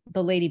lady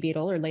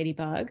beetle or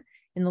ladybug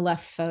in the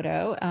left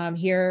photo.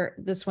 Here,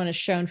 this one is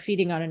shown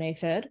feeding on an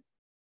aphid.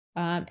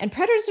 And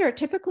predators are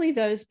typically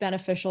those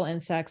beneficial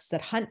insects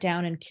that hunt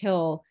down and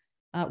kill.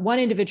 One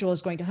individual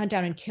is going to hunt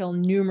down and kill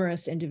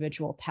numerous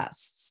individual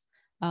pests.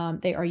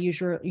 They are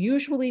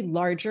usually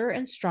larger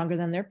and stronger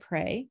than their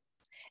prey.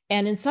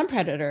 And in some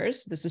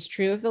predators, this is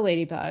true of the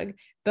ladybug,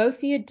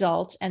 both the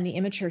adult and the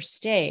immature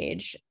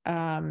stage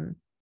are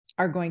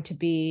going to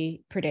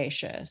be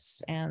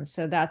predaceous. And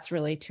so that's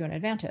really to our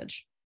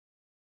advantage.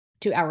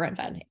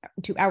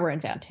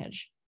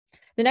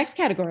 The next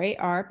category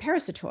are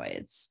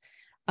parasitoids.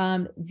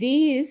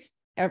 These,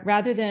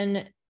 rather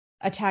than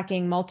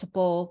attacking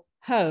multiple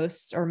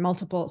hosts or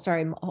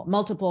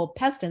multiple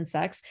pest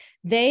insects,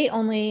 they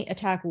only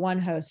attack one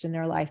host in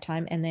their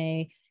lifetime,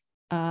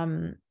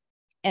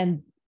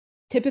 and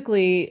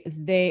typically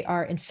they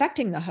are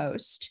infecting the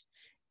host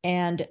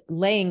and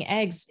laying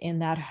eggs in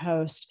that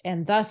host,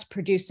 and thus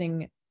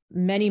producing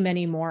many,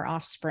 many more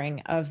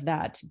offspring of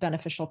that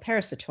beneficial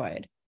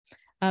parasitoid.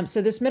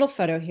 So this middle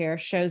photo here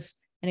shows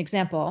an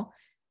example.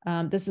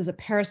 This is a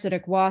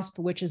parasitic wasp,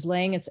 which is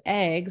laying its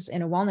eggs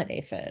in a walnut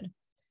aphid.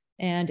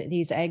 And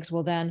these eggs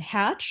will then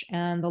hatch,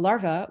 and the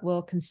larva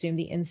will consume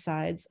the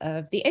insides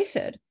of the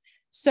aphid.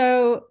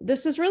 So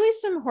this is really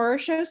some horror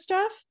show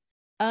stuff.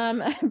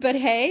 But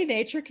hey,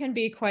 nature can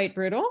be quite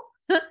brutal.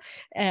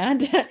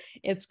 And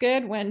it's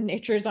good when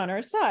nature's on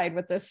our side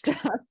with this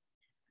stuff.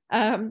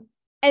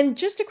 And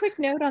just a quick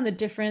note on the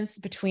difference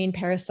between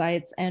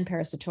parasites and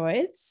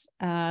parasitoids.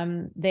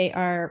 They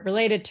are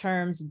related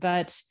terms,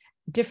 but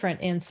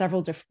different in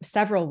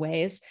several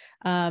ways.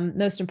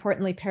 Most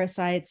importantly,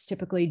 parasites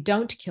typically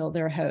don't kill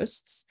their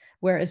hosts,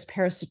 whereas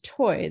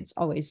parasitoids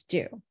always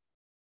do.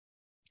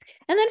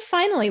 And then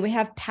finally, we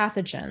have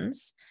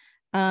pathogens.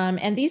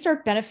 And these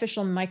are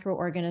beneficial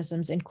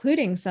microorganisms,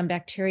 including some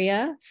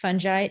bacteria,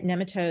 fungi,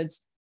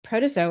 nematodes,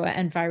 protozoa,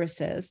 and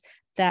viruses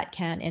that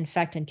can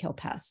infect and kill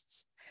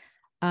pests.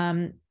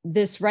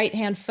 This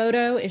right-hand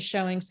photo is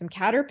showing some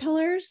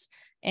caterpillars,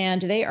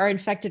 and they are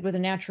infected with a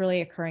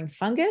naturally occurring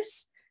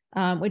fungus,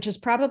 which is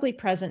probably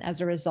present as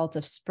a result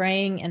of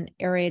spraying an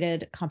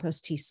aerated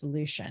compost tea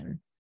solution.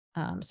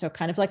 So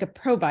kind of like a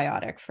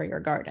probiotic for your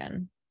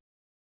garden.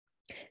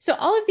 So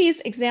all of these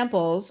are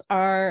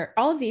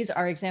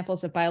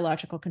examples of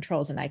biological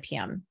controls in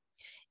IPM.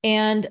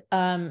 And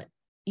the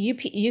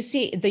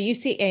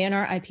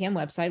UC-ANR IPM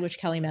website, which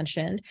Kelly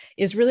mentioned,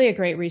 is really a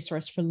great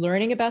resource for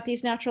learning about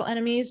these natural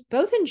enemies,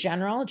 both in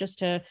general, just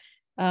to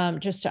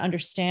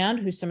understand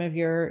who some of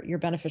your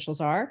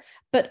beneficials are,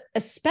 but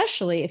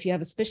especially if you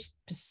have a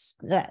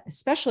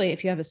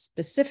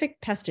specific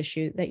pest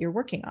issue that you're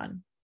working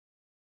on.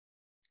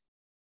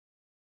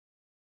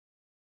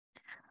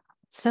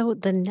 So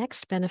the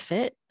next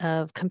benefit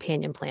of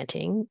companion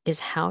planting is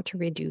how to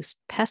reduce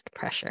pest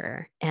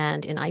pressure.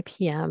 And in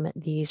IPM,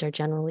 these are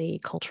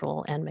generally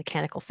cultural and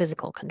mechanical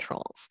physical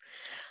controls.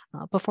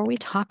 Before we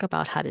talk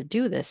about how to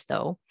do this,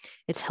 though,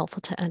 it's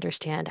helpful to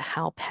understand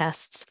how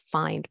pests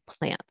find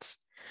plants.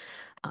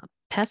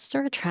 Pests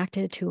are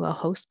attracted to a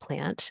host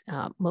plant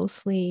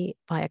mostly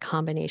by a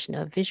combination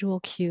of visual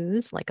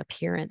cues like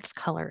appearance,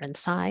 color, and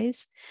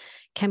size,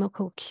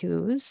 chemical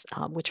cues,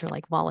 which are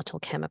like volatile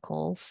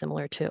chemicals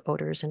similar to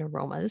odors and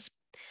aromas,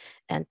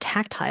 and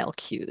tactile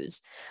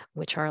cues,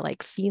 which are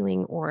like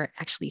feeling or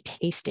actually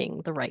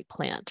tasting the right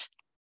plant.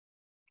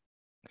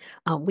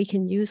 We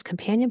can use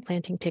companion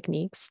planting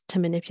techniques to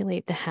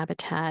manipulate the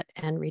habitat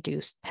and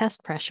reduce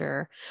pest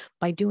pressure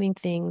by doing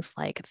things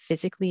like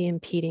physically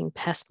impeding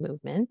pest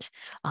movement.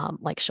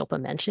 Like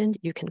Shilpa mentioned,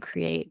 you can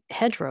create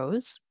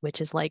hedgerows,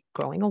 which is like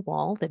growing a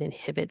wall that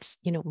inhibits,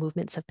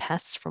 movements of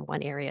pests from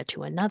one area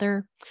to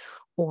another,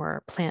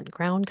 or plant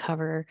ground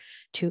cover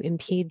to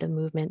impede the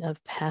movement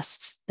of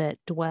pests that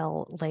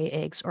dwell, lay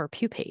eggs, or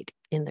pupate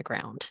in the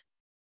ground.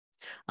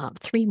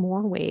 Three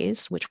more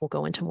ways, which we'll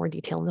go into more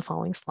detail in the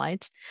following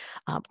slides,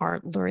 are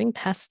luring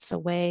pests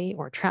away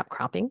or trap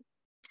cropping,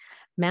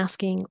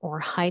 masking or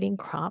hiding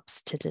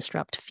crops to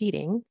disrupt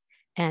feeding,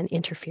 and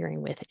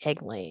interfering with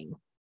egg laying.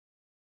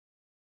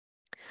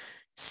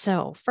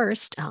 So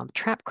first,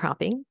 trap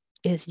cropping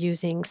is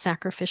using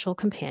sacrificial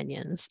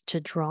companions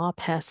to draw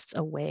pests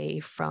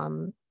away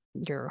from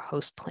your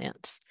host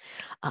plants.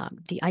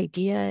 The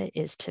idea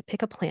is to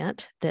pick a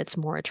plant that's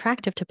more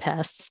attractive to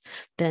pests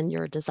than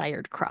your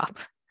desired crop.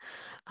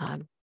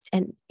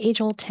 An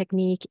age-old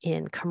technique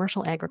in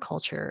commercial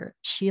agriculture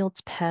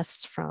shields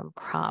pests from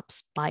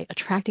crops by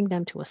attracting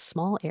them to a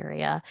small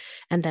area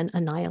and then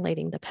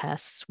annihilating the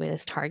pests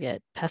with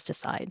target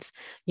pesticides,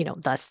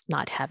 thus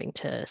not having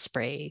to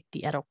spray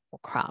the edible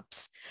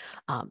crops.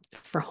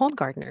 For home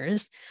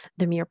gardeners,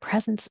 the mere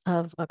presence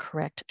of a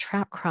correct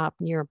trap crop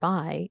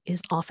nearby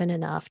is often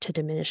enough to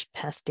diminish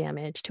pest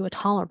damage to a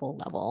tolerable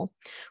level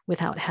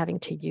without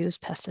having to use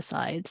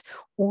pesticides,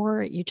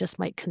 or you just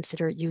might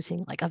consider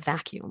using like a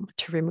vacuum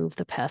to remove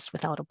the pest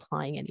without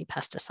applying any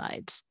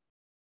pesticides.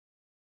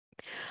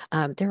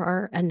 There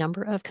are a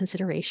number of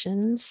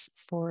considerations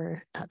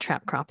for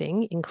trap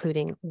cropping,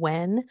 including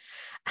when,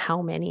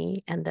 how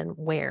many, and then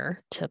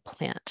where to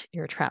plant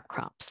your trap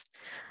crops.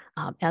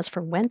 As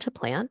for when to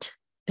plant,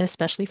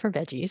 especially for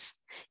veggies,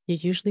 you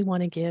usually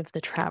want to give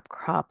the trap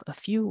crop a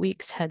few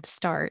weeks head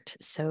start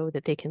so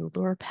that they can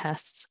lure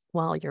pests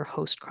while your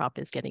host crop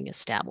is getting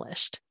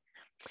established.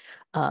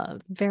 A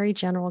very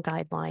general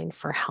guideline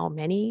for how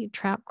many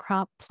trap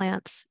crop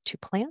plants to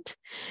plant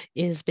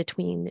is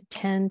between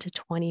 10 to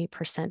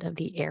 20% of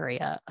the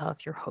area of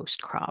your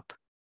host crop.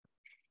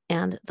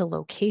 And the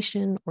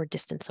location or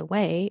distance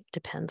away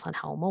depends on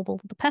how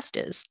mobile the pest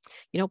is.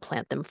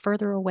 Plant them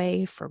further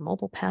away for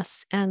mobile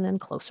pests and then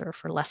closer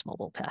for less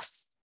mobile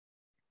pests.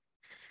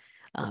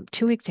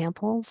 Two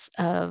examples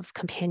of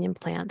companion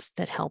plants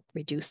that help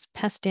reduce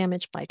pest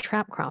damage by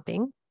trap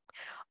cropping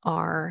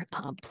are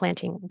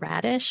planting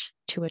radish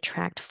to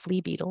attract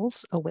flea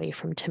beetles away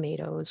from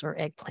tomatoes or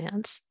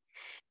eggplants,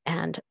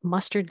 and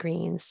mustard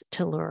greens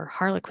to lure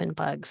harlequin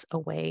bugs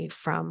away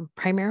from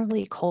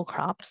primarily cole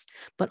crops,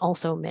 but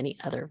also many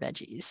other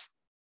veggies.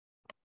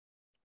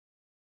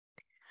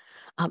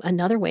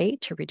 Another way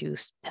to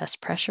reduce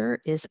pest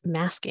pressure is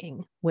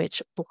masking,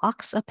 which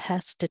blocks a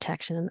pest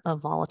detection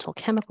of volatile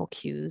chemical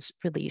cues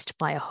released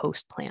by a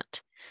host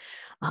plant.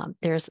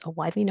 There's a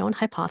widely known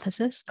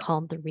hypothesis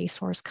called the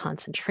resource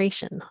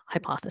concentration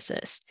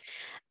hypothesis,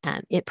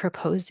 and it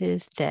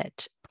proposes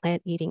that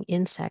plant-eating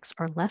insects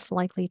are less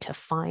likely to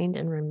find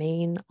and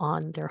remain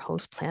on their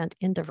host plant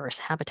in diverse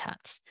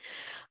habitats.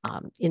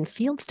 In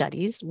field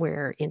studies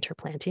where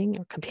interplanting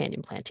or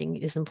companion planting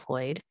is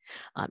employed,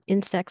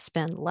 insects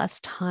spend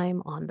less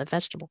time on the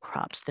vegetable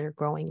crops that are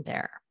growing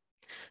there.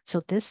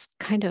 So this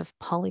kind of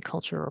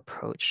polyculture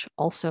approach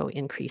also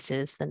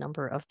increases the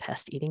number of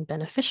pest-eating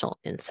beneficial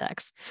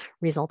insects,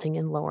 resulting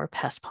in lower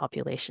pest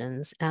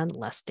populations and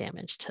less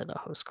damage to the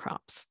host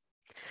crops.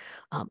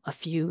 A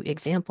few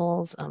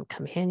examples,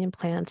 companion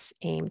plants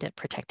aimed at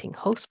protecting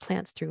host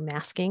plants through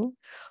masking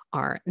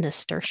are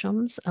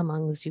nasturtiums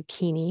among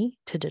zucchini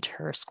to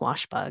deter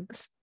squash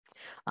bugs,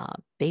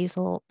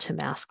 basil to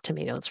mask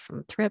tomatoes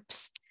from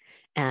thrips,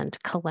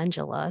 and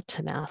calendula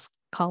to mask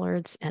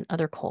collards and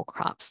other cole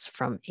crops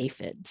from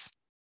aphids.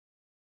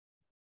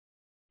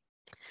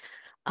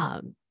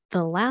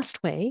 The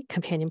last way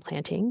companion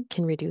planting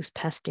can reduce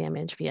pest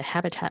damage via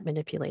habitat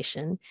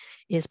manipulation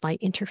is by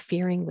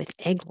interfering with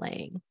egg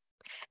laying.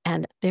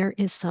 And there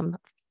is some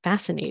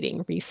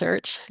fascinating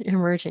research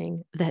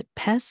emerging that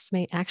pests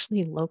may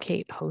actually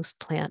locate host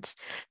plants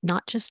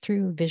not just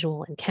through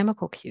visual and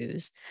chemical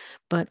cues,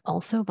 but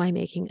also by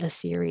making a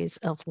series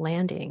of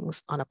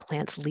landings on a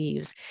plant's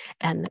leaves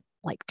and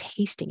like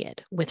tasting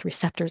it with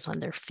receptors on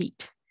their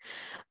feet.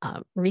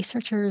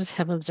 Researchers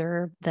have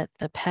observed that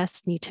the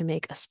pests need to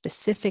make a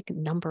specific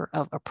number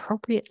of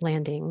appropriate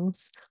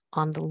landings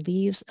on the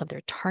leaves of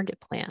their target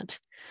plant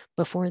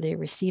before they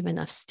receive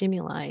enough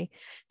stimuli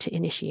to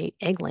initiate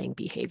egg-laying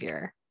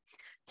behavior.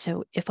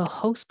 So if a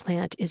host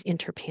plant is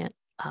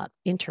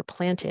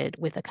interplanted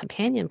with a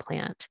companion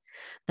plant,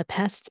 the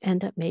pests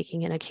end up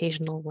making an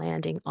occasional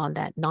landing on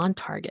that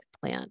non-target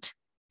plant,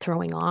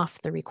 throwing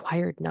off the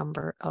required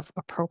number of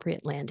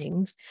appropriate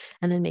landings,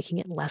 and then making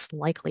it less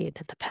likely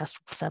that the pest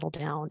will settle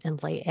down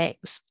and lay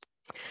eggs.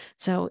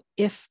 So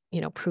if,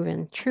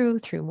 proven true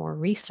through more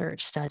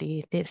research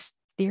study, this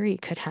theory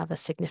could have a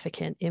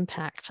significant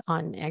impact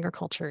on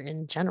agriculture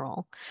in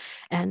general.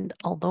 And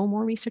although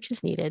more research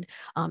is needed,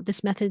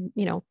 this method,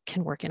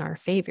 can work in our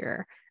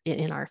favor.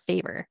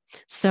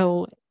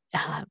 So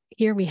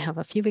here we have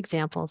a few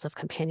examples of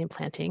companion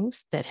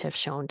plantings that have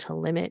shown to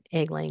limit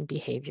egg-laying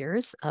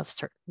behaviors of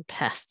certain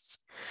pests.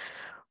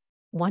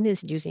 One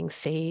is using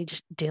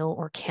sage, dill,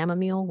 or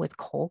chamomile with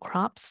cole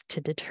crops to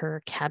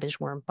deter cabbage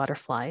worm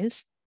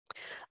butterflies.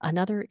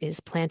 Another is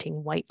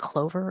planting white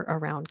clover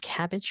around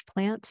cabbage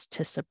plants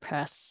to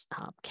suppress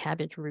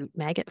cabbage root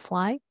maggot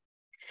fly.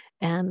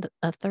 And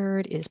a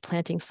third is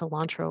planting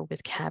cilantro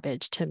with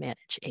cabbage to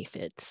manage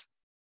aphids.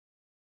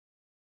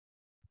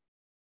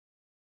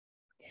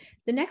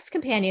 The next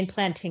companion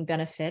planting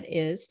benefit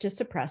is to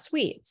suppress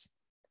weeds.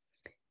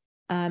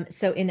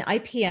 So in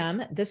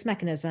IPM, this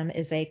mechanism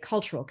is a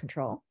cultural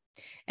control.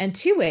 And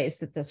two ways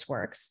that this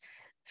works.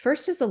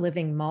 First is a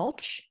living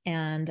mulch,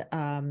 and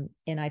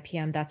in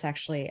IPM, that's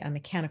actually a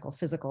mechanical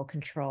physical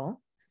control.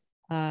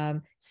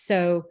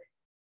 So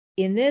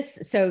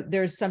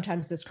there's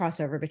sometimes this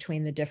crossover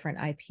between the different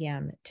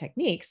IPM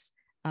techniques,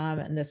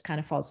 and this kind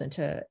of falls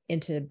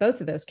into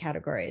both of those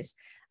categories.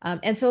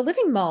 And so a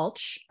living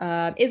mulch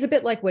is a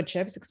bit like wood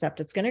chips,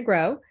 except it's going to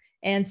grow.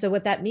 And so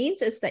what that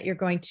means is that you're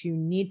going to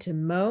need to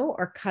mow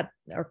or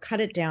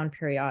cut it down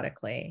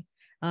periodically.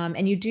 And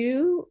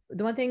the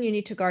one thing you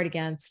need to guard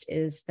against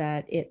is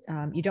that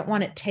you don't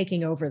want it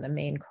taking over the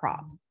main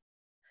crop.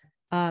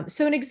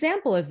 So an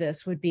example of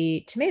this would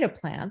be tomato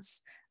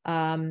plants.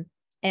 And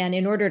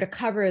in order to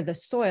cover the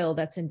soil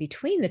that's in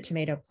between the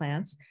tomato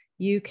plants,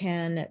 you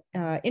can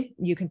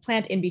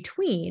plant in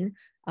between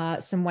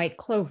some white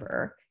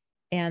clover,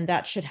 and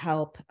that should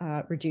help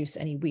reduce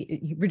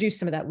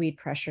some of that weed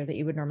pressure that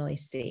you would normally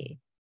see.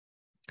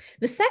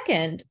 The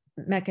second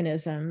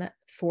mechanism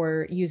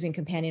for using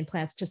companion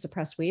plants to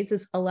suppress weeds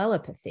is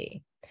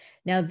allelopathy.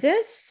 Now,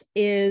 this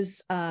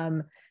is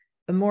a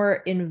more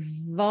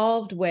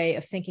involved way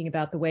of thinking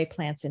about the way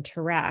plants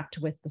interact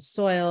with the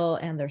soil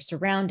and their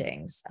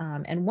surroundings.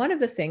 And one of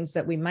the things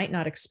that we might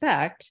not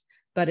expect,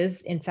 but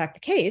is in fact the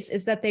case,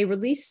 is that they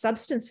release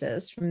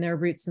substances from their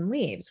roots and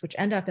leaves, which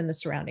end up in the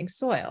surrounding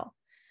soil.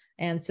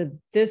 And so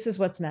this is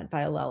what's meant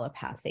by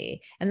allelopathy.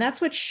 And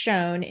that's what's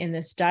shown in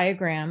this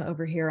diagram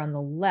over here on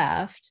the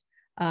left.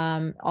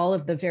 All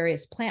of the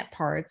various plant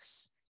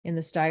parts in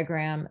this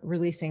diagram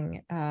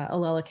releasing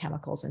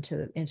allelochemicals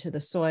into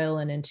the soil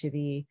and into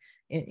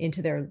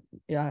their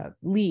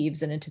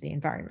leaves and into the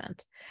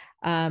environment.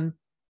 And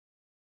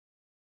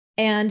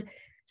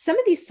some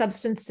of these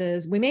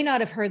substances, we may not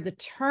have heard the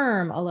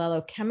term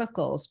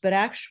allelochemicals, but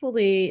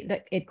actually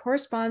that it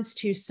corresponds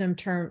to some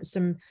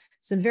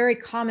very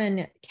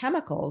common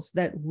chemicals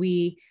that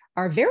we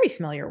are very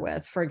familiar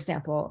with. For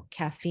example,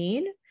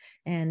 caffeine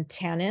and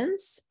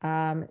tannins.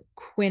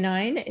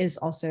 Quinine is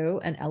also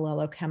an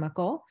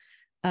allelochemical.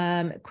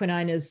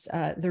 Quinine is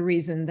the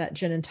reason that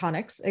gin and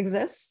tonics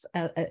exist,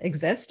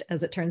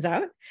 as it turns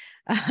out.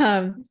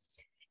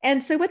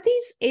 And so what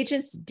these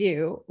agents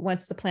do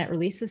once the plant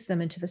releases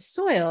them into the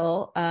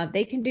soil,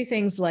 they can do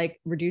things like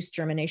reduce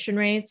germination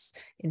rates,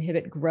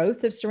 inhibit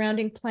growth of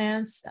surrounding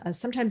plants,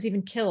 sometimes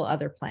even kill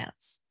other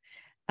plants.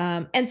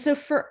 And so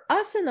for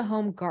us in the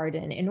home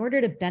garden, in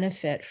order to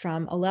benefit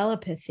from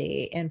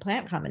allelopathy in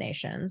plant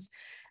combinations,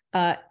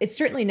 it's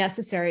certainly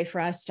necessary for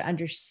us to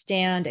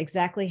understand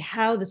exactly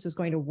how this is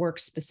going to work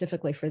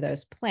specifically for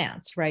those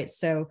plants, right?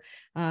 So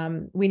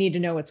we need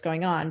to know what's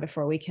going on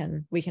before we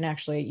can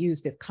actually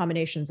use the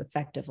combinations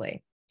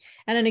effectively.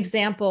 And an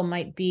example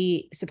might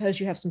be, suppose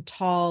you have some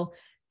tall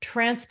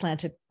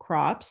transplanted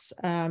crops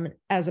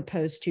as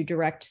opposed to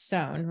direct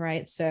sown,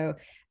 right? So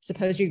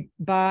suppose you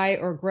buy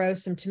or grow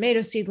some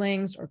tomato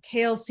seedlings or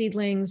kale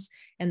seedlings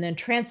and then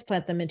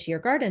transplant them into your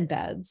garden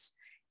beds.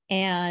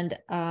 And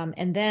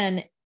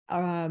then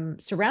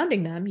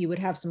surrounding them, you would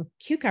have some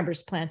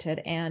cucumbers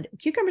planted, and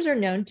cucumbers are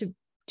known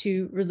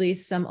to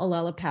release some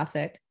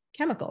allelopathic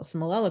chemicals,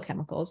 some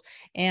allelochemicals,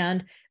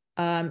 and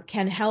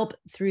can help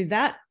through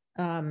that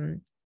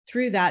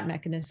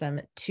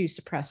mechanism to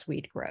suppress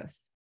weed growth.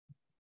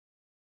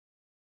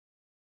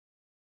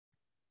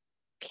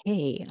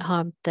 Okay,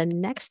 the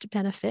next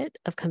benefit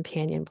of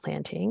companion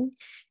planting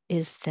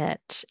is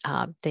that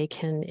they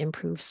can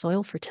improve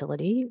soil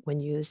fertility when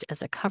used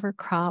as a cover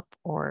crop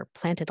or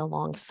planted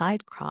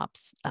alongside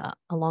crops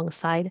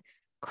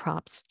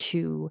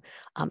to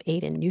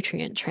aid in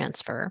nutrient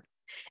transfer.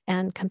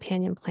 And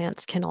companion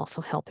plants can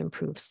also help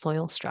improve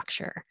soil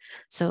structure.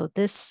 So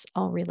this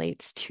all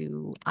relates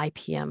to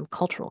IPM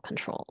cultural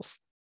controls.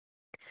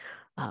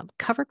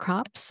 Cover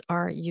crops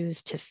are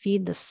used to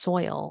feed the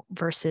soil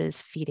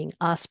versus feeding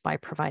us by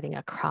providing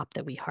a crop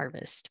that we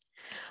harvest.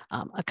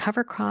 A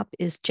cover crop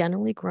is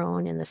generally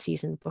grown in the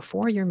season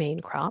before your main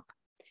crop,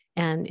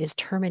 and is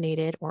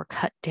terminated or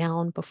cut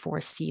down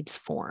before seeds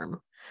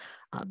form.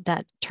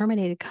 That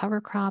terminated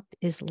cover crop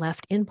is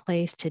left in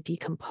place to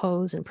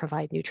decompose and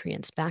provide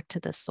nutrients back to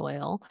the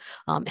soil,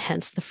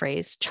 hence the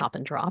phrase chop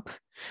and drop.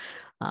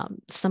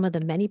 Some of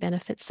the many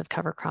benefits of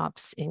cover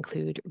crops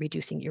include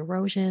reducing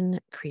erosion,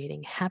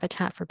 creating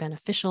habitat for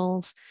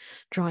beneficials,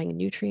 drawing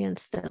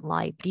nutrients that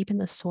lie deep in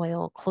the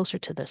soil closer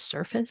to the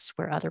surface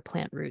where other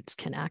plant roots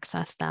can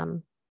access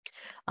them,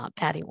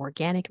 adding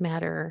organic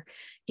matter,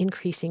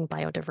 increasing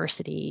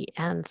biodiversity,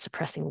 and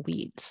suppressing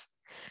weeds.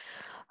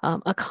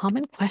 A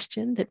common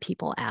question that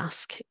people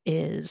ask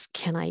is,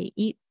 can I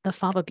eat the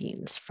fava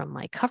beans from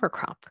my cover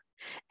crop?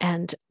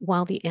 And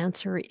while the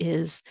answer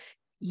is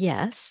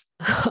yes,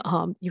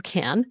 you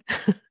can,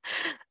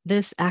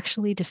 this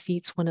actually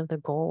defeats one of the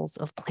goals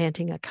of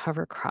planting a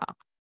cover crop.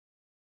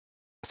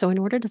 So in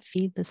order to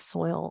feed the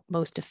soil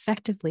most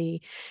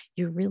effectively,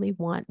 you really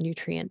want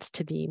nutrients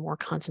to be more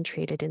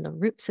concentrated in the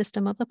root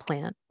system of the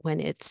plant when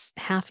it's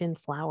half in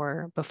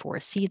flower before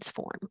seeds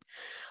form.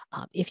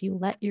 If you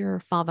let your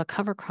fava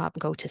cover crop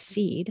go to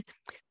seed,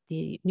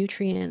 the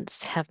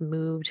nutrients have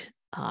moved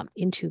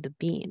into the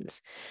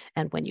beans.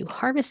 And when you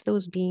harvest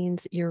those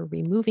beans, you're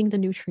removing the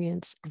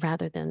nutrients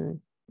rather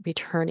than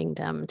returning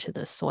them to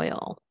the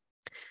soil.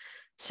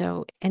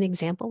 So an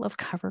example of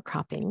cover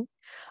cropping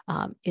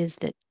is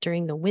that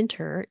during the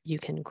winter, you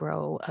can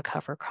grow a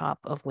cover crop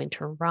of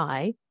winter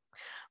rye,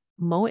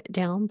 mow it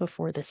down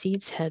before the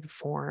seeds head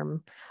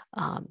form,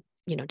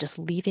 just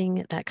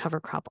leaving that cover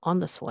crop on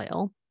the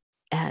soil.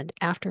 And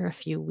after a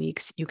few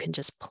weeks, you can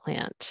just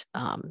plant,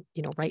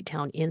 right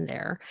down in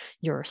there,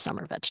 your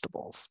summer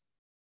vegetables.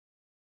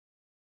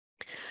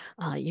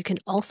 You can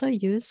also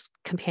use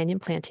companion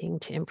planting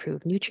to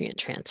improve nutrient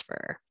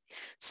transfer.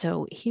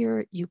 So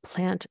here you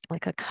plant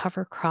like a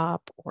cover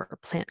crop or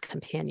plant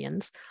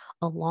companions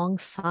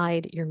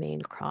alongside your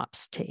main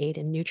crops to aid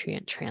in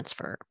nutrient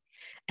transfer.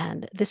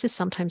 And this is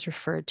sometimes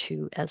referred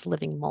to as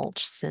living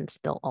mulch since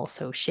they'll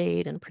also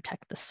shade and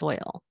protect the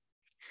soil.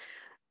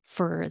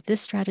 For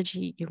this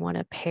strategy, you want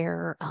to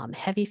pair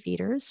heavy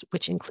feeders,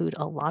 which include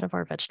a lot of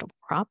our vegetable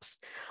crops,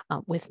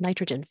 with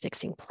nitrogen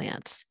fixing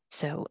plants.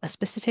 So a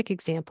specific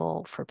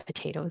example for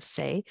potatoes,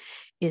 say,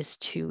 is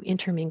to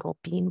intermingle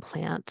bean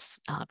plants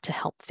to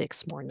help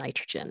fix more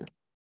nitrogen.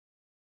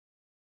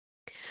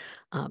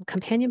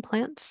 Companion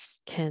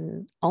plants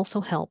can also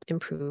help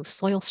improve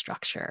soil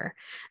structure.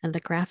 And the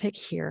graphic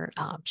here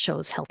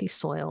shows healthy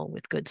soil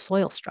with good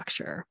soil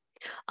structure.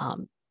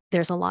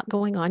 There's a lot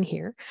going on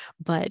here,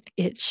 but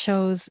it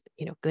shows,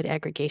 good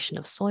aggregation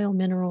of soil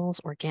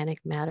minerals,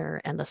 organic matter,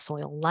 and the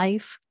soil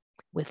life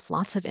with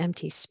lots of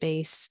empty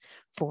space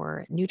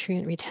for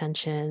nutrient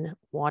retention,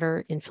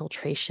 water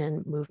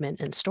infiltration,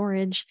 movement and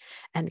storage,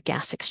 and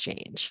gas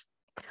exchange.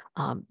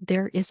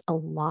 There is a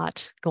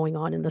lot going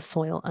on in the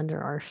soil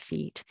under our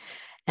feet.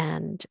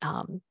 And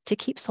to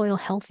keep soil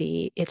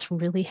healthy, it's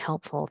really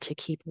helpful to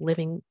keep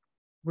living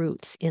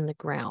roots in the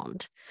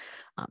ground.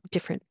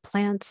 Different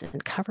plants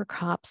and cover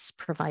crops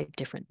provide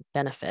different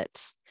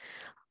benefits.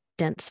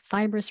 Dense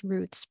fibrous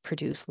roots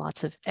produce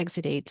lots of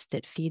exudates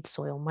that feed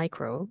soil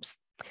microbes.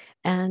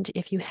 And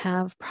if you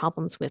have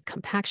problems with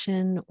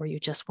compaction or you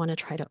just want to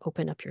try to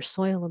open up your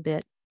soil a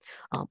bit,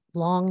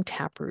 long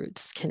tap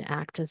roots can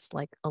act as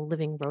like a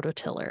living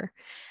rototiller.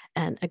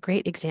 And a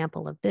great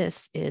example of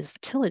this is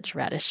tillage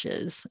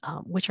radishes,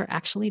 which are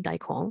actually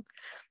daikon,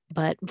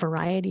 but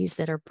varieties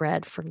that are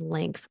bred for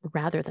length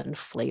rather than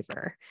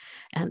flavor.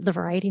 And the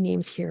variety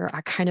names here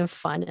are kind of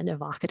fun and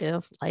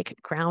evocative, like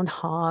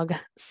groundhog,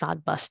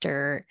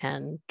 sodbuster,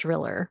 and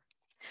driller.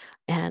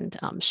 And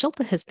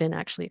Shilpa has been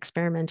actually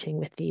experimenting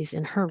with these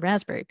in her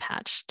raspberry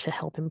patch to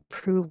help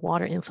improve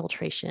water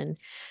infiltration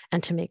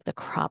and to make the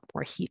crop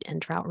more heat and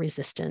drought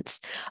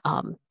resistant,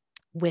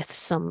 with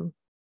some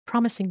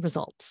promising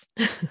results.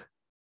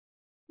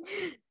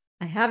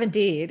 I have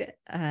indeed,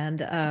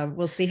 and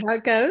we'll see how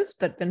it goes,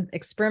 but been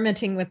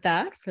experimenting with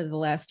that for the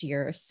last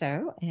year or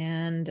so,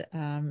 and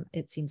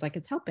it seems like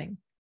it's helping.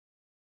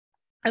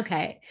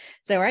 Okay,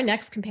 so our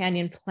next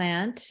companion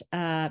plant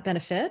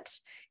benefit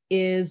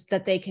is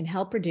that they can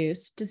help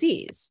reduce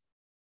disease.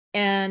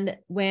 And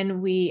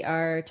when we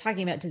are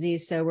talking about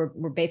disease, so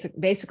we're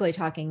basically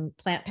talking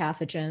plant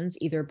pathogens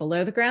either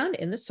below the ground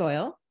in the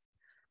soil,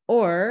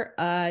 or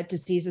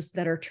diseases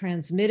that are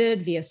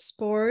transmitted via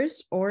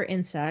spores or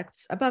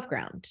insects above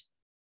ground.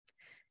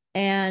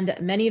 And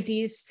many of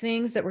these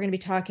things that we're going to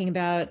be talking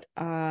about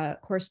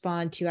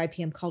correspond to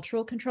IPM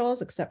cultural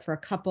controls, except for a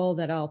couple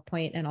that I'll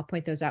point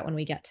those out when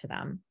we get to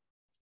them.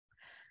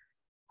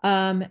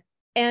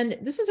 And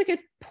this is a good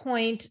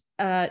point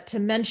to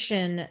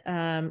mention.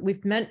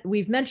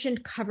 We've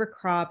mentioned cover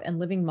crop and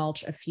living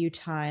mulch a few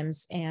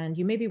times, and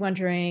you may be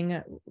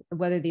wondering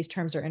whether these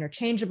terms are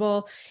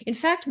interchangeable. In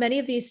fact, many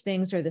of these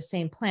things are the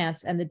same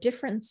plants, and the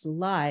difference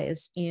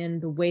lies in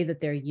the way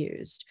that they're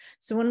used.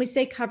 So when we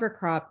say cover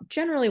crop,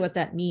 generally what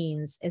that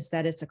means is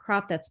that it's a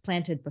crop that's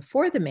planted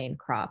before the main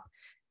crop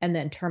and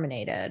then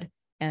terminated.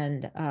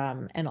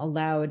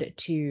 allowed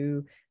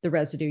to the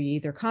residue, you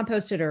either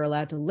compost it or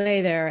allowed to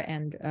lay there,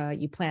 and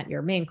you plant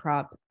your main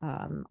crop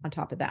on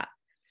top of that.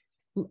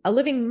 A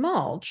living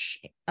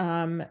mulch,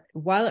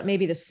 while it may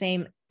be the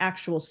same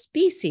actual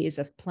species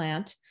of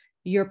plant,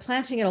 you're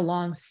planting it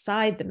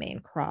alongside the main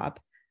crop.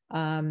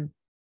 And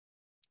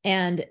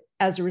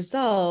as a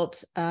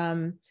result,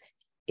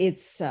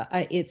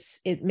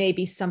 it may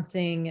be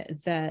something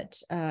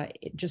that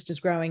it just is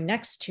growing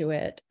next to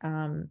it.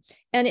 And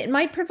it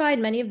might provide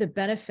many of the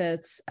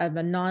benefits of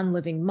a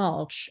non-living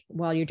mulch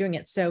while you're doing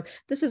it. So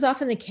this is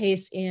often the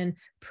case in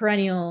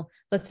perennial,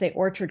 let's say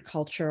orchard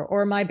culture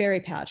or my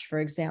berry patch, for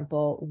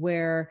example,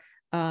 where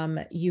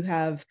you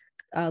have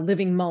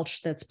living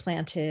mulch that's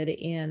planted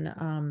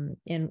in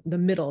the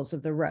middles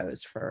of the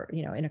rows for,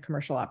 in a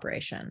commercial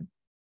operation.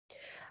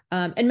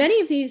 And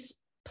many of these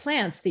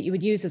plants that you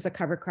would use as a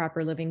cover crop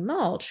or living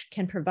mulch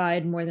can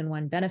provide more than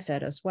one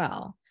benefit as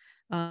well.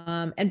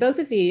 And both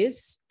of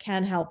these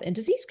can help in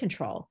disease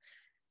control.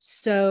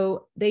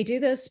 So they do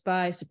this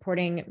by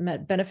supporting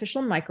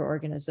beneficial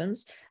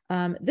microorganisms.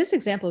 This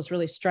example is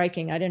really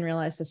striking. I didn't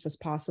realize this was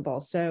possible.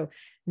 So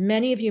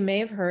many of you may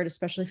have heard,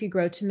 especially if you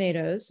grow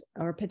tomatoes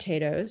or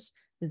potatoes,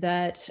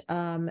 that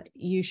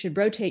you should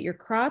rotate your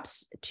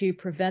crops to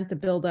prevent the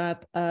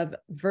buildup of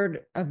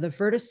the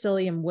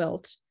verticillium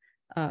wilt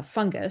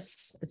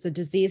fungus. It's a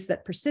disease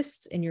that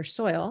persists in your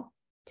soil,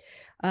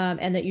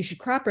 and that you should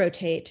crop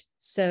rotate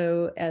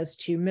so as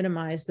to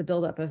minimize the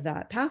buildup of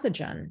that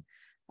pathogen.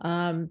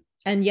 And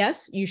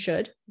yes, you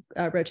should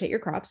rotate your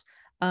crops.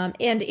 And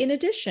in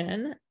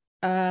addition,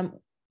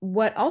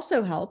 what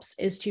also helps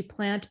is to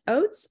plant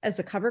oats as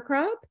a cover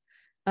crop,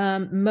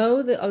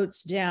 mow the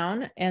oats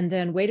down, and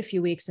then wait a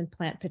few weeks and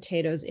plant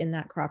potatoes in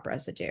that crop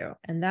residue.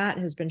 And that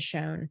has been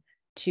shown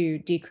to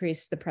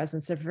decrease the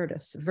presence of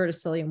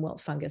verticillium wilt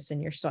fungus in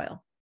your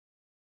soil.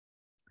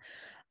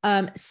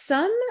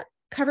 Some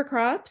cover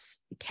crops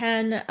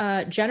can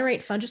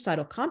generate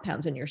fungicidal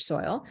compounds in your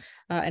soil.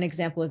 An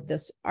example of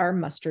this are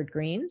mustard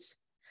greens.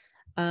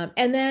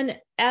 And then,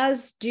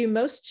 as do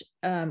most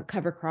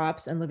cover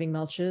crops and living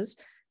mulches,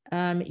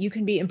 you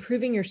can be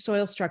improving your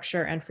soil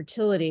structure and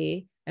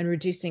fertility and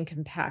reducing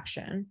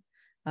compaction,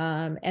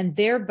 and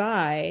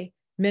thereby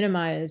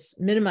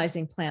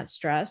minimizing plant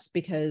stress,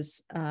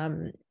 because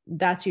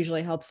that's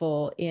usually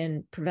helpful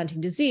in preventing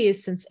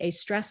disease, since a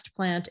stressed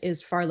plant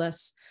is far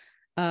less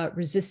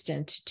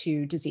resistant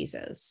to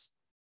diseases.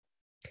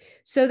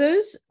 So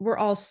those were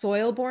all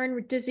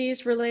soil-borne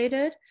disease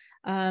related.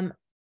 Companion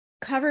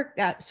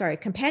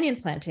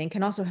planting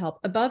can also help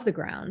above the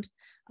ground.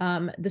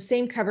 The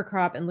same cover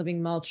crop and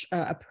living mulch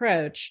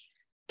approach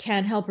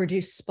can help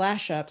reduce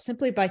splash up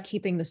simply by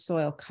keeping the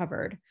soil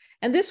covered.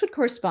 And this would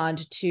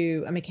correspond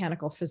to a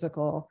mechanical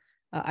physical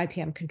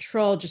IPM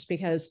control, just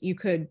because you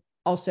could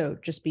also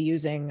just be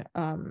using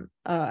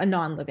a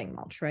non-living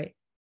mulch, right?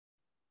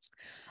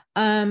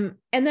 And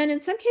then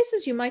in some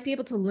cases, you might be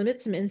able to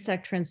limit some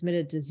insect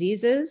transmitted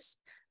diseases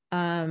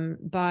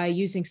by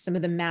using some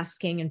of the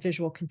masking and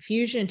visual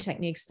confusion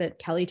techniques that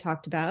Kelly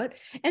talked about,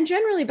 and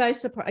generally by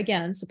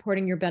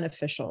supporting your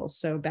beneficials.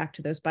 So back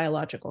to those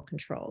biological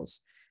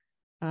controls.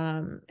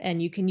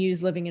 And you can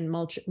use living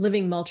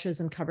mulches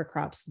and cover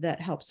crops that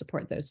help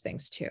support those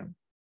things too.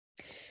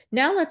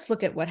 Now let's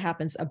look at what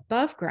happens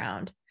above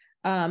ground.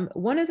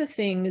 One of the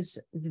things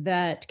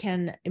that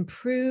can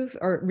improve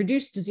or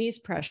reduce disease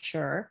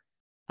pressure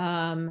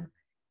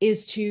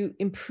is to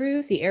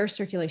improve the air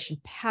circulation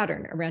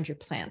pattern around your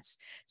plants.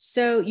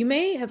 So you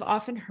may have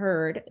often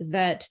heard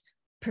that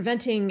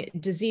preventing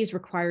disease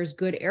requires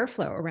good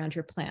airflow around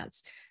your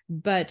plants,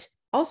 but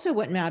also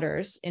what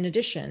matters, in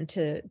addition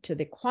to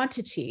the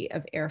quantity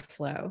of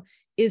airflow,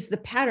 is the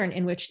pattern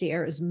in which the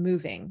air is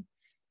moving.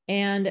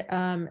 And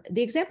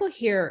the example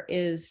here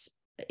is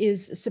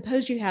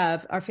suppose you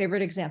have our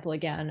favorite example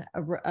again,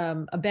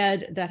 a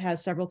bed that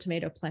has several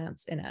tomato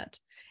plants in it.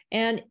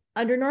 And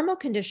under normal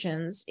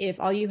conditions, if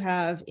all you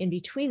have in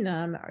between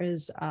them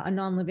is a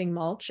non-living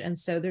mulch, and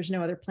so there's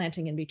no other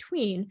planting in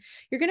between,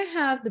 you're going to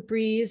have the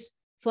breeze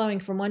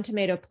flowing from one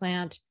tomato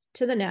plant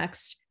to the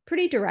next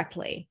pretty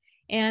directly.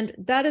 And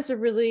that is a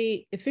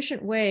really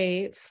efficient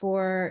way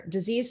for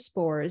disease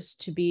spores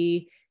to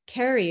be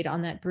carried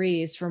on that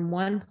breeze from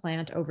one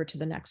plant over to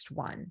the next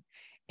one.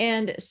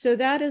 And so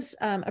that is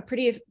a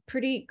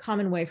pretty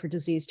common way for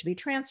disease to be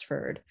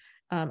transferred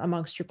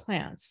amongst your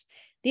plants.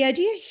 The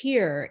idea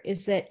here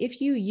is that if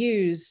you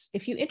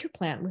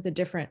interplant with a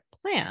different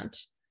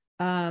plant,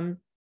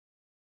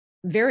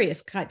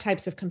 various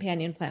types of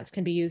companion plants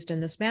can be used in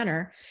this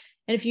manner.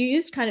 And if you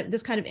use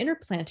this kind of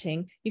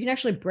interplanting, you can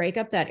actually break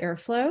up that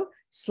airflow,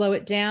 slow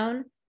it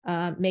down,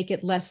 make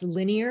it less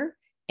linear,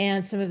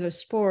 and some of those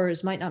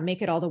spores might not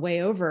make it all the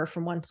way over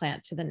from one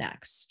plant to the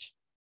next.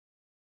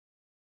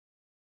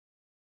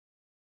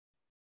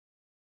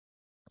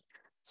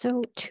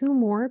 So 2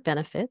 more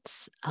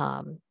benefits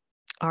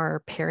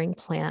are pairing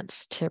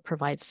plants to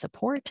provide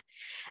support,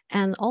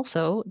 and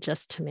also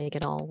just to make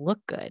it all look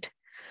good.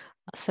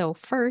 So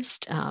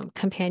first,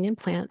 companion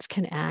plants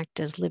can act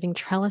as living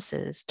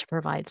trellises to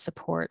provide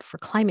support for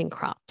climbing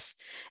crops.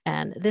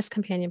 And this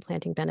companion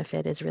planting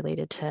benefit is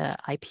related to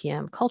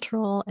IPM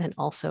cultural and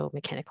also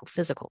mechanical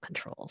physical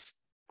controls.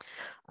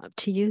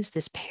 To use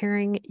this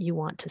pairing, you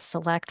want to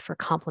select for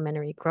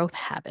complementary growth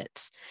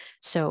habits.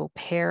 So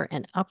pair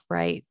an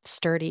upright,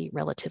 sturdy,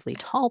 relatively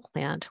tall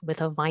plant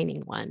with a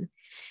vining one.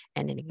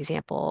 And an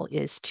example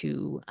is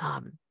to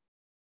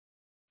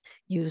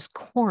use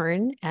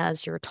corn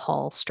as your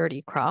tall,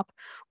 sturdy crop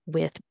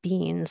with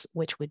beans,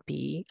 which would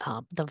be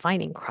the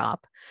vining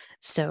crop.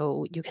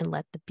 So you can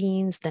let the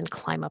beans then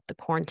climb up the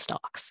corn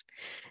stalks.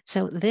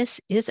 So this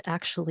is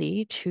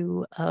actually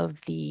two of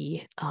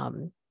the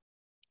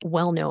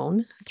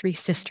well-known Three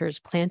Sisters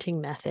planting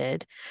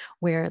method,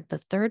 where the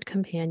third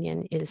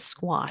companion is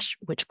squash,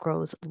 which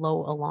grows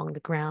low along the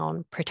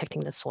ground,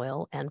 protecting the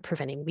soil and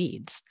preventing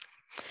weeds.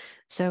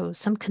 So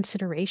some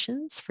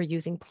considerations for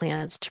using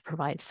plants to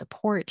provide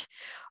support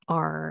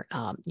are,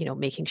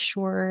 making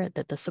sure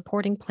that the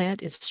supporting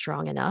plant is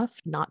strong enough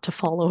not to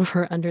fall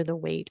over under the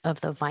weight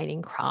of the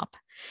vining crop,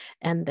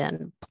 and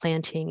then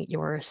planting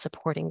your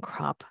supporting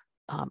crop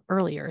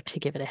earlier to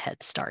give it a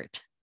head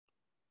start.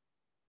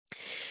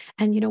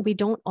 And, we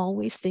don't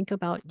always think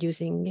about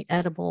using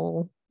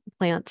edible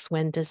plants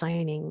when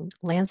designing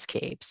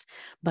landscapes,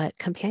 but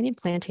companion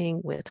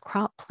planting with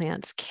crop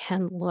plants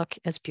can look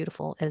as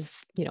beautiful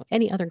as,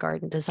 any other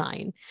garden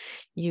design.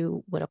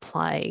 You would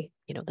apply,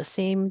 the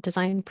same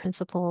design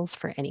principles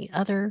for any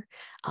other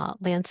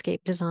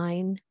landscape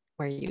design,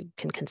 where you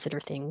can consider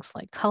things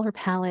like color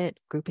palette,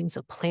 groupings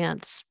of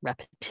plants,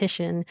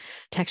 repetition,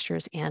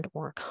 textures, and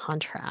or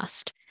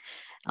contrast.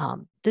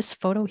 This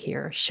photo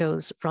here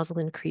shows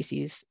Rosalind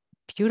Creasy's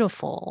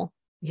beautiful,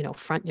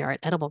 front yard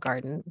edible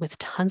garden with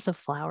tons of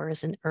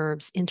flowers and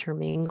herbs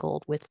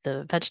intermingled with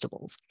the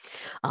vegetables.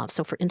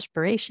 So for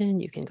inspiration,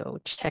 you can go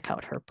check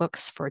out her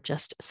books for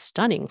just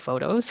stunning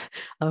photos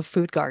of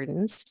food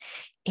gardens.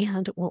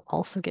 And we'll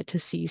also get to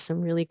see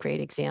some really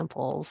great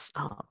examples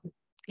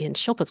in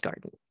Shilpa's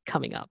garden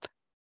coming up.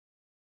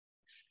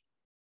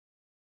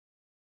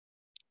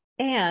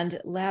 And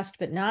last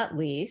but not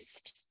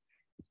least,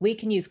 we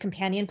can use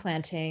companion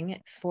planting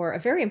for a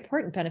very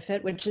important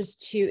benefit, which is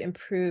to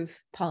improve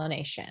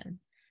pollination.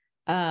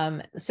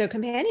 So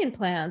companion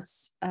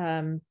plants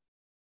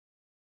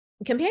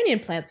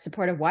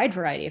support a wide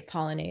variety of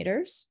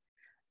pollinators,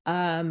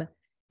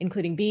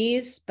 including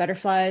bees,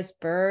 butterflies,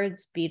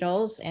 birds,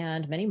 beetles,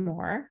 and many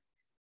more.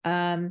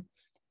 And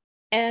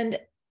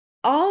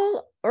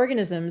all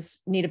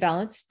organisms need a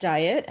balanced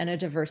diet and a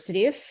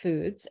diversity of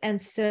foods.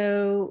 And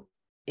so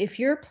if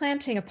you're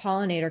planting a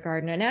pollinator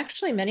garden, and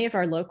actually many of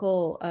our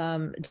local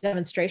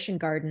demonstration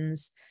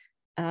gardens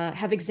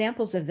have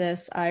examples of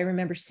this. I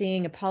remember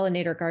seeing a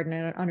pollinator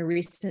garden on a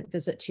recent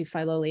visit to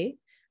Filoli,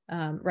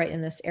 right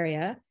in this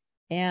area.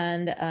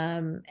 And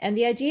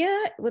the idea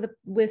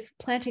with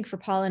planting for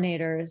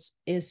pollinators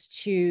is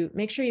to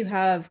make sure you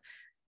have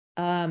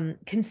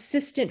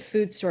consistent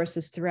food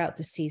sources throughout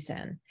the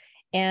season.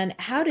 And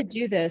how to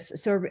do this,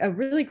 so a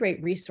really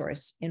great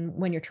resource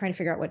when you're trying to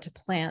figure out what to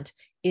plant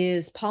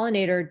is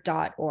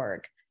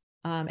pollinator.org.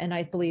 And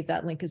I believe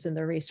that link is in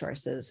the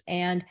resources.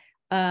 And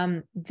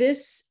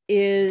this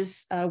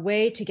is a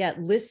way to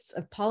get lists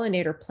of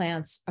pollinator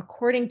plants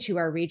according to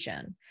our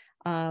region.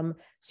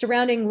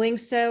 Surrounding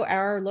Lingso,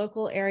 our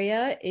local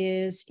area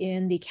is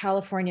in the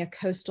California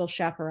coastal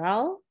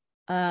chaparral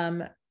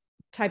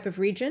type of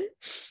region.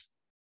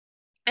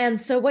 And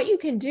so what you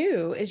can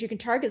do is you can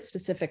target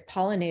specific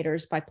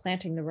pollinators by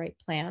planting the right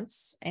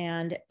plants.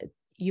 And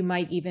you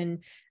might even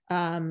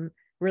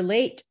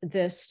relate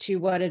this to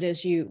what it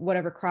is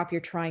whatever crop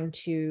you're trying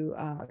to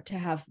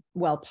have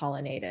well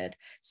pollinated.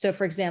 So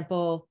for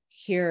example,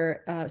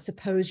 here,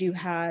 suppose you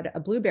had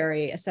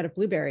a set of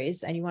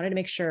blueberries, and you wanted to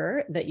make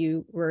sure that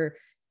you were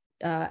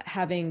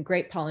having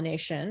great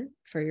pollination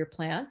for your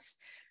plants.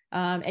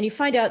 And you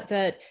find out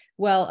that,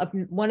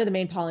 one of the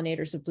main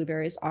pollinators of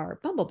blueberries are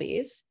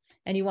bumblebees,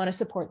 and you want to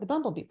support the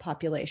bumblebee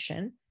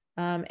population.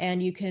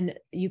 And you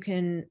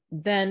can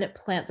then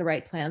plant the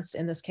right plants.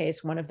 In this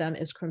case, one of them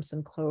is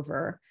crimson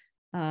clover.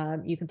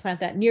 You can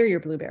plant that near your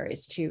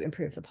blueberries to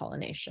improve the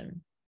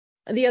pollination.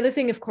 The other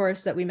thing, of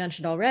course, that we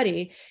mentioned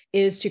already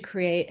is to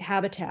create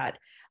habitat.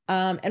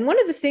 And one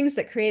of the things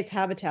that creates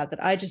habitat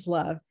that I just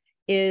love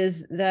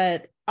is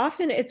that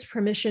often it's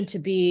permission to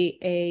be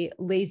a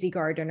lazy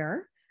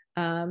gardener,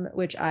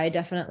 which I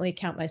definitely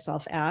count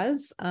myself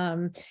as.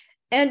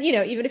 And,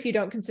 even if you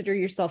don't consider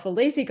yourself a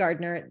lazy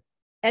gardener,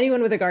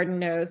 anyone with a garden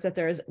knows that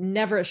there's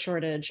never a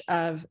shortage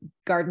of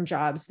garden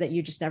jobs that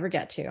you just never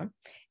get to.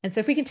 And so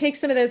if we can take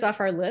some of those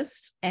off our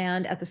list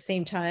and at the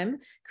same time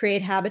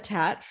create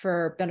habitat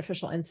for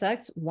beneficial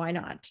insects, why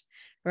not,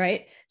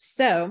 right?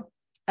 So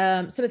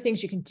some of the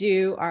things you can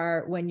do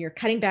are when you're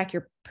cutting back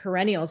your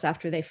perennials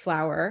after they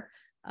flower,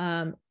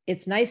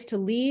 it's nice to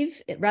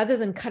leave it rather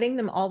than cutting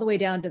them all the way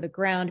down to the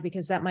ground,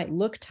 because that might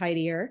look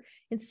tidier.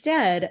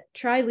 Instead,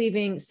 try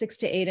leaving 6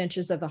 to 8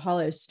 inches of the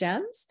hollow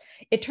stems.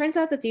 It turns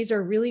out that these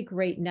are really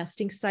great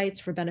nesting sites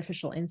for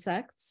beneficial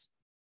insects.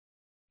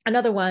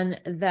 Another one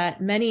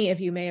that many of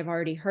you may have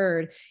already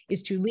heard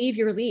is to leave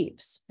your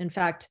leaves. In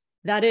fact,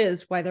 that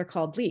is why they're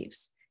called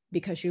leaves,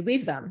 because you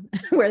leave them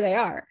where they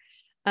are.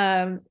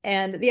 And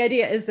the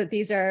idea is that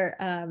these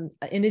are,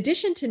 in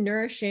addition to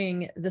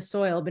nourishing the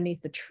soil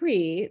beneath the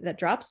tree that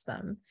drops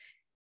them,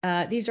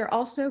 these are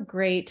also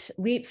great,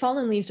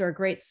 fallen leaves are a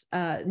great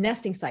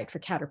nesting site for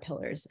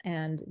caterpillars.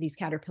 And these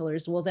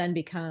caterpillars will then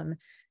become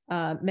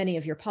many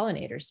of your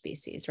pollinator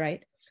species,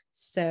 right?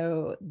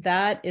 So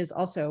that is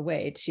also a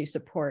way to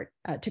support,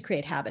 to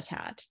create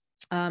habitat.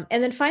 And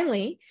then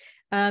finally,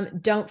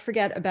 don't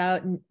forget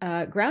about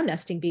ground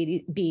nesting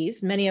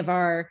bees. Many of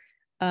our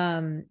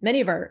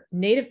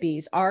native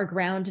bees are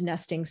ground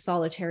nesting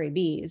solitary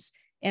bees.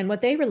 And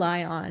what they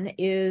rely on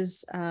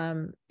is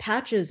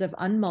patches of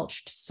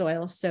unmulched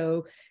soil.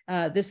 So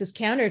this is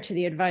counter to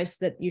the advice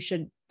that you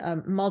should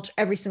mulch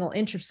every single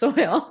inch of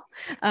soil.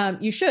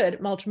 You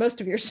should mulch most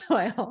of your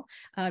soil.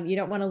 You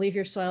don't want to leave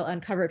your soil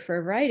uncovered for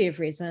a variety of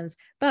reasons,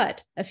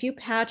 but a few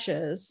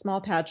patches, small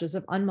patches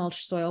of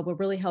unmulched soil will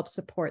really help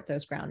support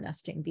those ground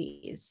nesting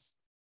bees.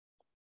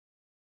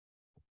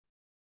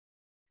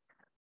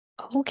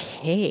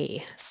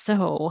 Okay,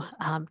 so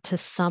to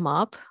sum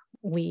up,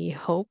 we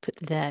hope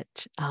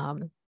that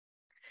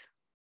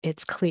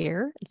it's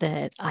clear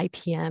that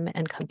IPM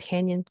and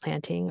companion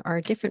planting are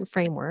different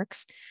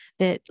frameworks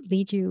that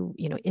lead you,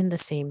 in the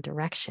same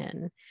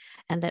direction,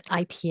 and that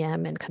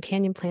IPM and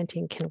companion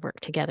planting can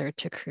work together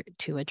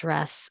to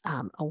address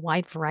a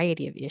wide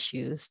variety of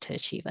issues to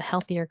achieve a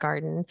healthier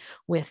garden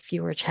with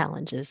fewer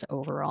challenges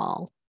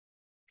overall.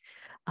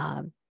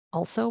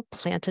 Also,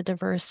 plant a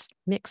diverse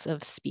mix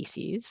of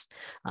species.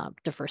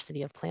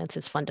 Diversity of plants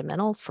is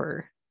fundamental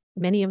for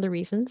many of the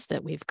reasons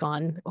that we've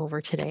gone over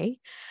today.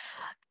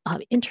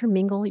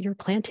 Intermingle your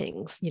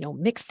plantings,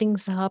 mix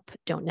things up.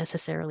 Don't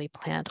necessarily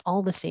plant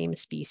all the same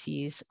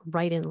species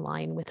right in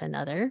line with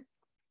another.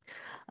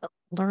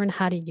 Learn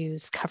how to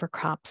use cover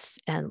crops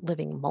and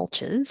living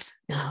mulches.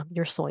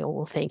 Your soil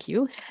will thank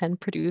you, and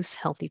produce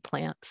healthy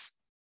plants.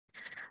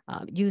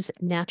 Use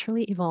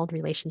naturally evolved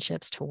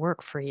relationships to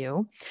work for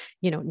you.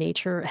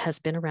 Nature has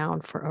been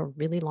around for a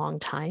really long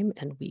time,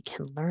 and we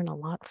can learn a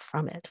lot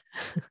from it.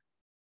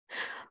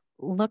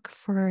 Look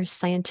for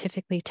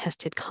scientifically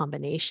tested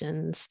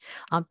combinations.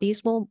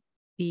 These will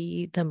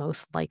be the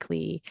most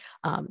likely,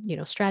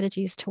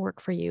 strategies to work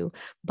for you.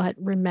 But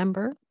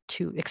remember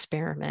to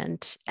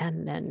experiment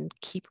and then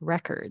keep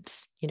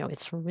records.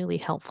 It's really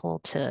helpful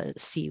to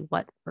see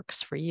what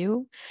works for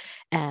you,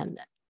 and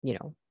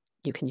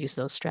you can use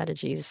those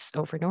strategies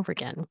over and over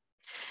again.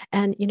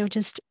 And,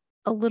 just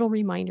a little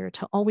reminder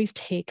to always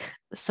take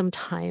some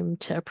time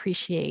to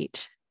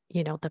appreciate,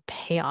 the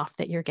payoff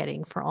that you're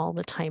getting for all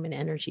the time and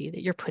energy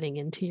that you're putting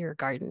into your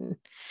garden.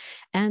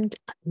 And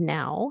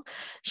now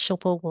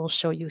Shilpa will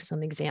show you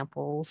some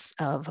examples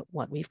of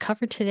what we've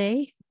covered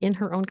today in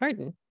her own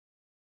garden.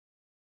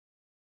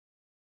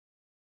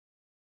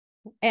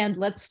 And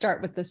let's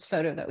start with this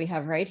photo that we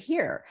have right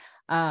here.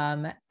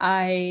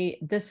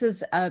 This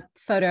is a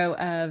photo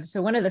of,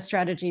 so one of the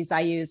strategies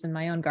I use in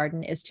my own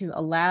garden is to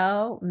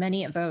allow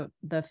many of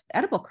the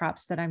edible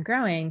crops that I'm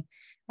growing,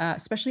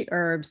 especially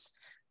herbs,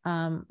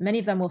 many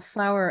of them will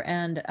flower,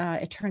 and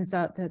it turns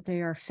out that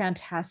they are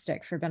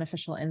fantastic for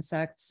beneficial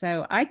insects.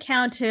 So I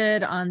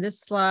counted on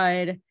this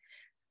slide,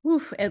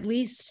 at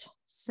least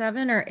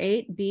 7 or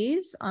 8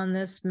 bees on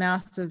this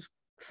massive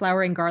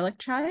flowering garlic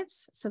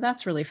chives. So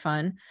that's really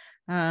fun.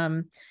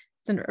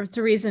 It's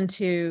a reason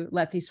to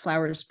let these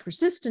flowers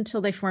persist until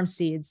they form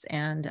seeds,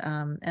 and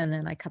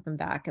then I cut them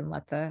back and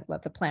let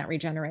the plant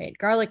regenerate.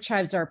 Garlic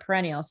chives are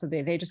perennial, so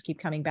they just keep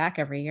coming back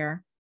every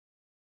year.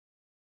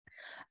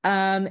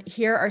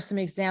 Here are some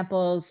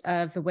examples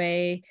of the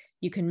way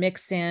you can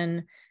mix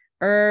in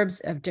herbs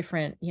of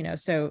different,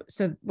 so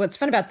what's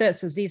fun about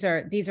this is these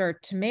are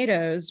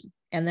tomatoes,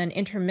 and then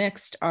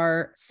intermixed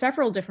are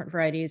several different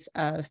varieties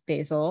of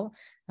basil.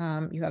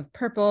 You have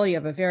purple, you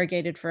have a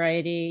variegated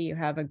variety, you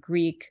have a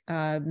Greek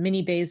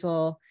mini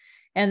basil.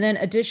 And then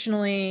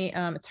additionally,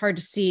 it's hard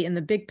to see in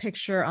the big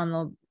picture on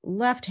the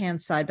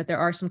left-hand side, but there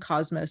are some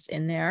cosmos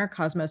in there.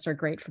 Cosmos are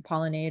great for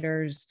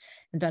pollinators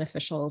and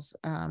beneficials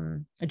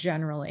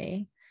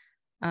generally.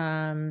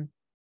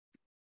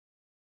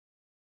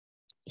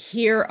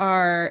 Here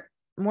are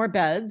more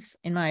beds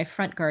in my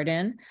front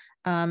garden.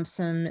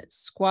 Some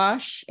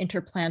squash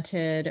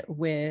interplanted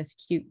with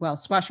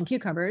squash and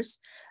cucumbers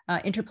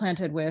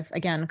interplanted with,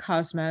 again,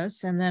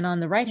 cosmos. And then on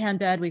the right-hand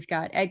bed, we've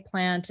got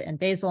eggplant and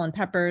basil and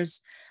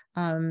peppers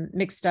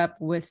mixed up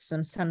with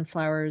some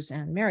sunflowers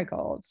and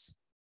marigolds.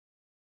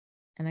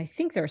 And I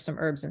think there are some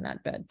herbs in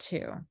that bed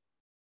too.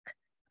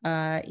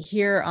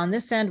 Here on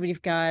this end,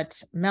 we've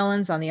got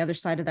melons on the other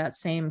side of that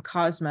same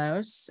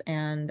cosmos,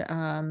 and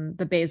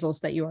the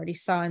basils that you already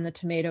saw in the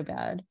tomato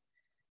bed.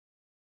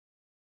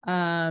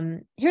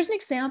 Here's an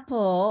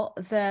example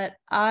that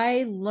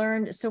I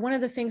learned. So one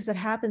of the things that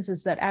happens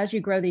is that as you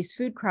grow these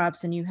food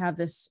crops and you have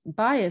this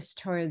bias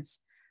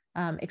towards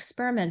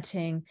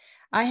experimenting,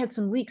 I had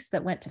some leeks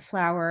that went to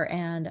flower,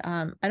 and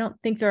I don't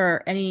think there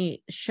are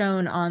any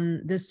shown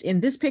on this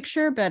in this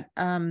picture, but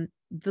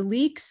the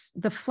leeks,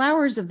 the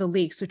flowers of the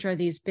leeks, which are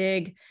these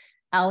big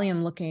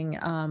allium looking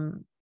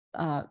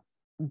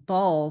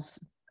balls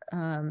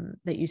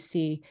that you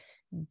see,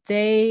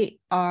 they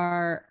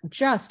are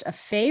just a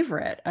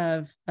favorite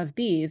of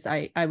bees.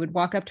 I would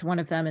walk up to one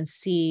of them and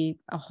see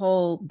a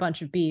whole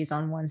bunch of bees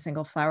on one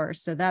single flower.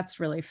 So that's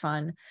really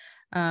fun.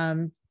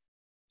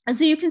 And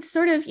so you can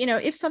sort of,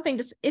 if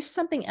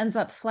something ends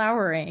up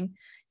flowering,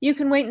 you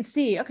can wait and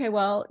see, okay,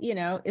 well,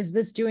 is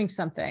this doing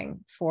something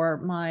for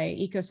my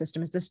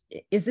ecosystem?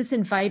 Is this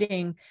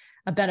inviting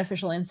a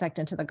beneficial insect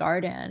into the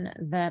garden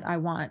that I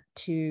want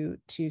to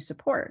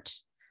support?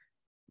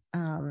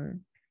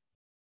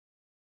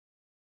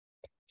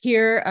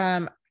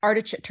 Here,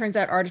 turns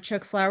out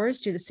artichoke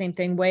flowers do the same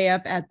thing. Way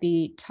up at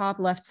the top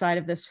left side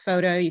of this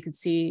photo, you can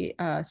see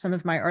some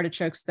of my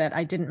artichokes that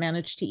I didn't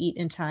manage to eat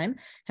in time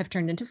have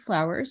turned into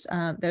flowers.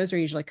 Those are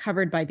usually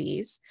covered by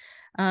bees.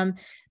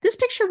 This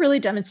picture really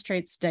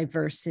demonstrates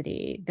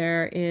diversity.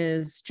 There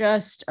is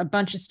just a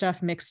bunch of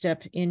stuff mixed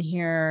up in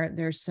here.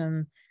 There's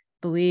some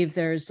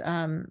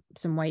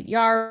white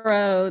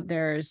yarrow,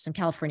 there's some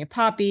California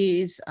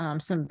poppies.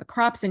 Some of the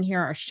crops in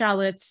here are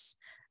shallots.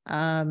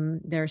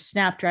 There's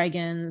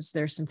snapdragons,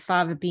 there's some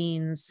fava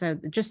beans, so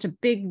just a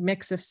big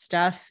mix of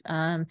stuff.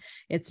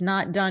 It's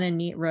not done in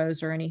neat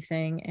rows or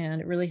anything,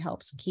 and it really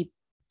helps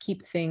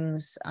keep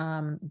things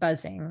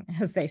buzzing,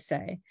 as they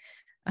say.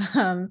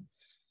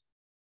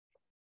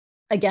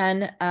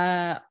 Again,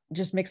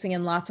 just mixing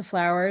in lots of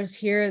flowers.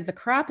 Here, the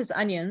crop is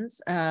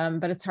onions,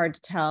 but it's hard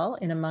to tell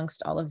in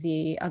amongst all of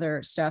the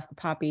other stuff, the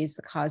poppies,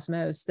 the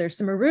cosmos. There's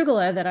some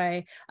arugula that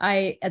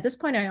I at this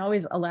point, I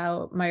always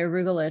allow my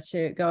arugula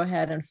to go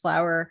ahead and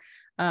flower.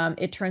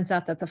 It turns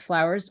out that the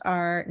flowers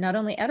are not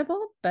only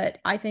edible, but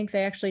I think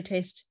they actually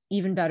taste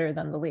even better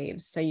than the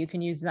leaves. So you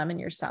can use them in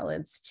your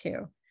salads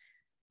too.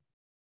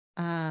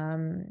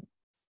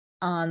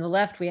 On the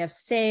left, we have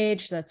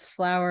sage that's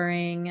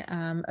flowering,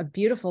 a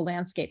beautiful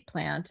landscape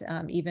plant,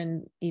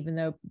 even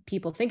though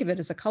people think of it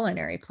as a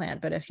culinary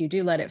plant. But if you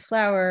do let it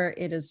flower,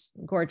 it is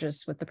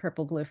gorgeous with the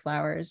purple blue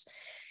flowers.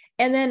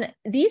 And then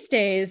these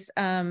days,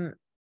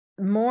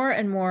 more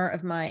and more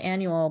of my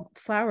annual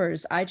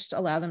flowers, I just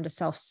allow them to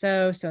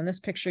self-sow. So in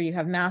this picture, you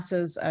have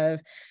masses of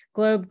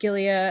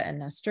globegilia and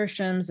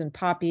nasturtiums and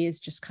poppies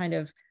just kind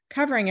of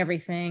covering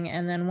everything.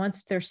 And then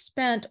once they're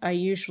spent, I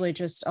usually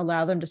just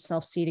allow them to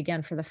self-seed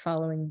again for the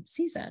following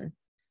season.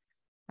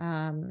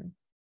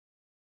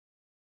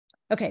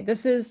 Okay,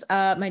 this is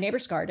my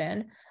neighbor's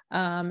garden.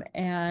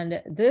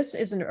 And this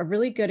is a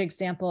really good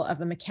example of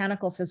a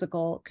mechanical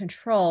physical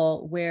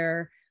control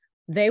where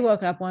they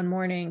woke up one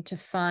morning to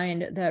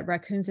find that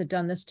raccoons had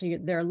done this to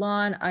their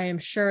lawn. I am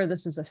sure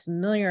this is a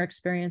familiar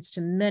experience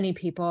to many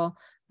people.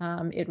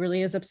 It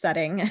really is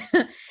upsetting.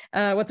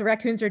 What the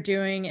raccoons are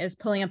doing is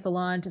pulling up the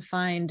lawn to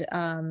find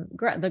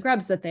the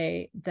grubs that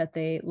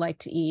they like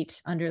to eat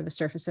under the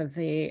surface of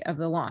the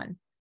lawn.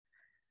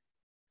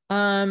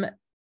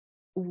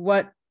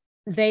 What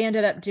they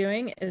ended up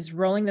doing is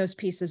rolling those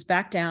pieces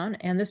back down.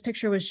 And this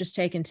picture was just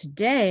taken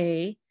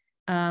today,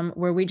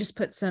 where we just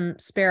put some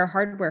spare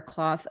hardware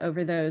cloth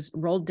over those,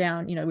 rolled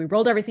down, we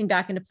rolled everything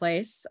back into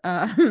place,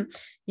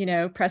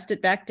 pressed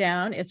it back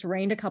down. It's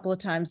rained a couple of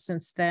times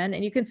since then.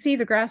 And you can see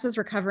the grass is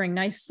recovering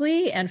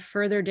nicely and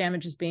further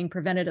damage is being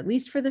prevented, at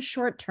least for the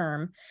short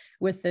term,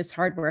 with this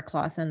hardware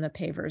cloth and the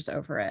pavers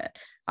over it.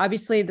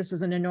 Obviously, this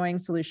is an annoying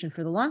solution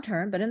for the long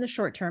term, but in the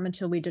short term,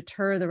 until we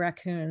deter the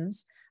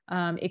raccoons,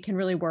 it can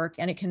really work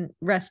and it can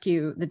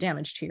rescue the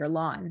damage to your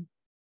lawn.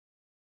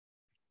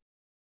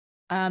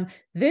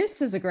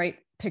 This is a great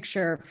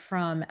picture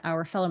from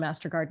our fellow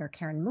master gardener,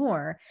 Karen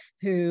Moore,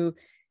 who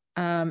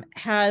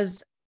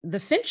has the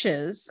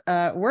finches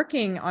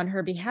working on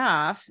her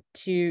behalf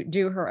to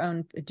do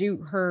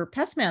her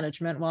pest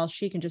management while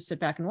she can just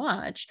sit back and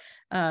watch.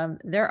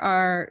 There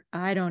are,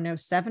 I don't know,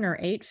 7 or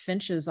 8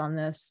 finches on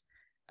this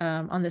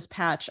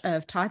patch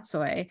of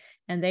tatsoi,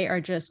 and they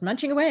are just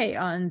munching away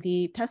on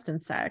the pest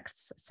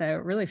insects. So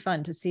really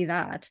fun to see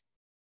that.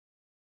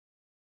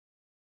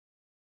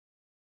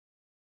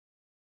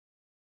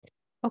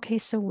 Okay,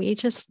 so we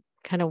just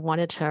kind of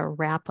wanted to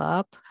wrap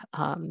up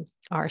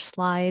our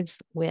slides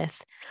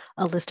with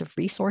a list of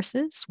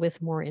resources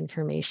with more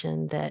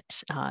information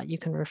that you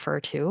can refer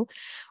to.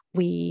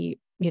 We,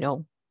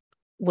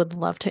 would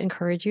love to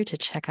encourage you to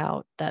check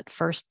out that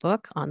first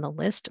book on the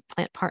list,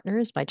 Plant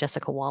Partners by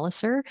Jessica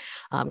Walliser,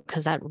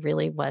 because that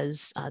really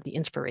was the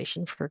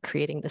inspiration for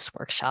creating this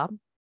workshop.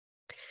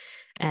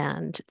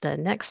 And the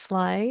next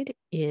slide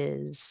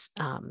is,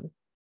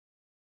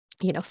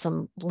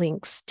 some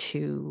links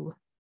to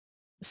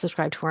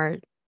subscribe to our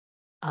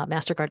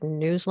Master Garden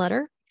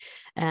newsletter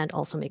and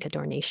also make a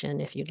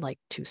donation if you'd like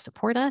to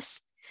support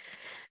us.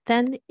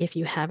 Then if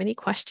you have any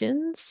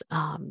questions,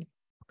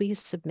 please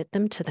submit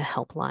them to the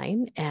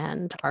helpline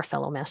and our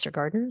fellow Master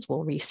Gardeners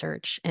will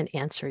research and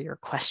answer your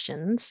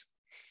questions.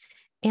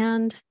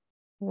 And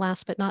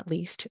last but not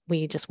least,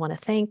 we just want to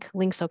thank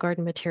Linkso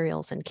Garden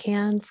Materials and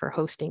Can for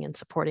hosting and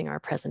supporting our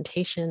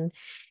presentation,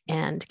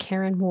 and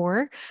Karen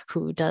Moore,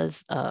 who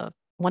does a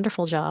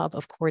wonderful job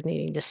of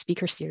coordinating this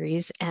speaker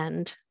series.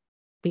 And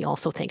we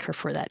also thank her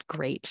for that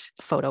great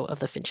photo of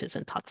the finches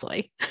and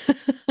tatsoi.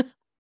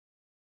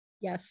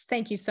 Yes,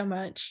 thank you so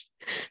much.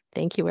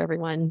 Thank you,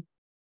 everyone.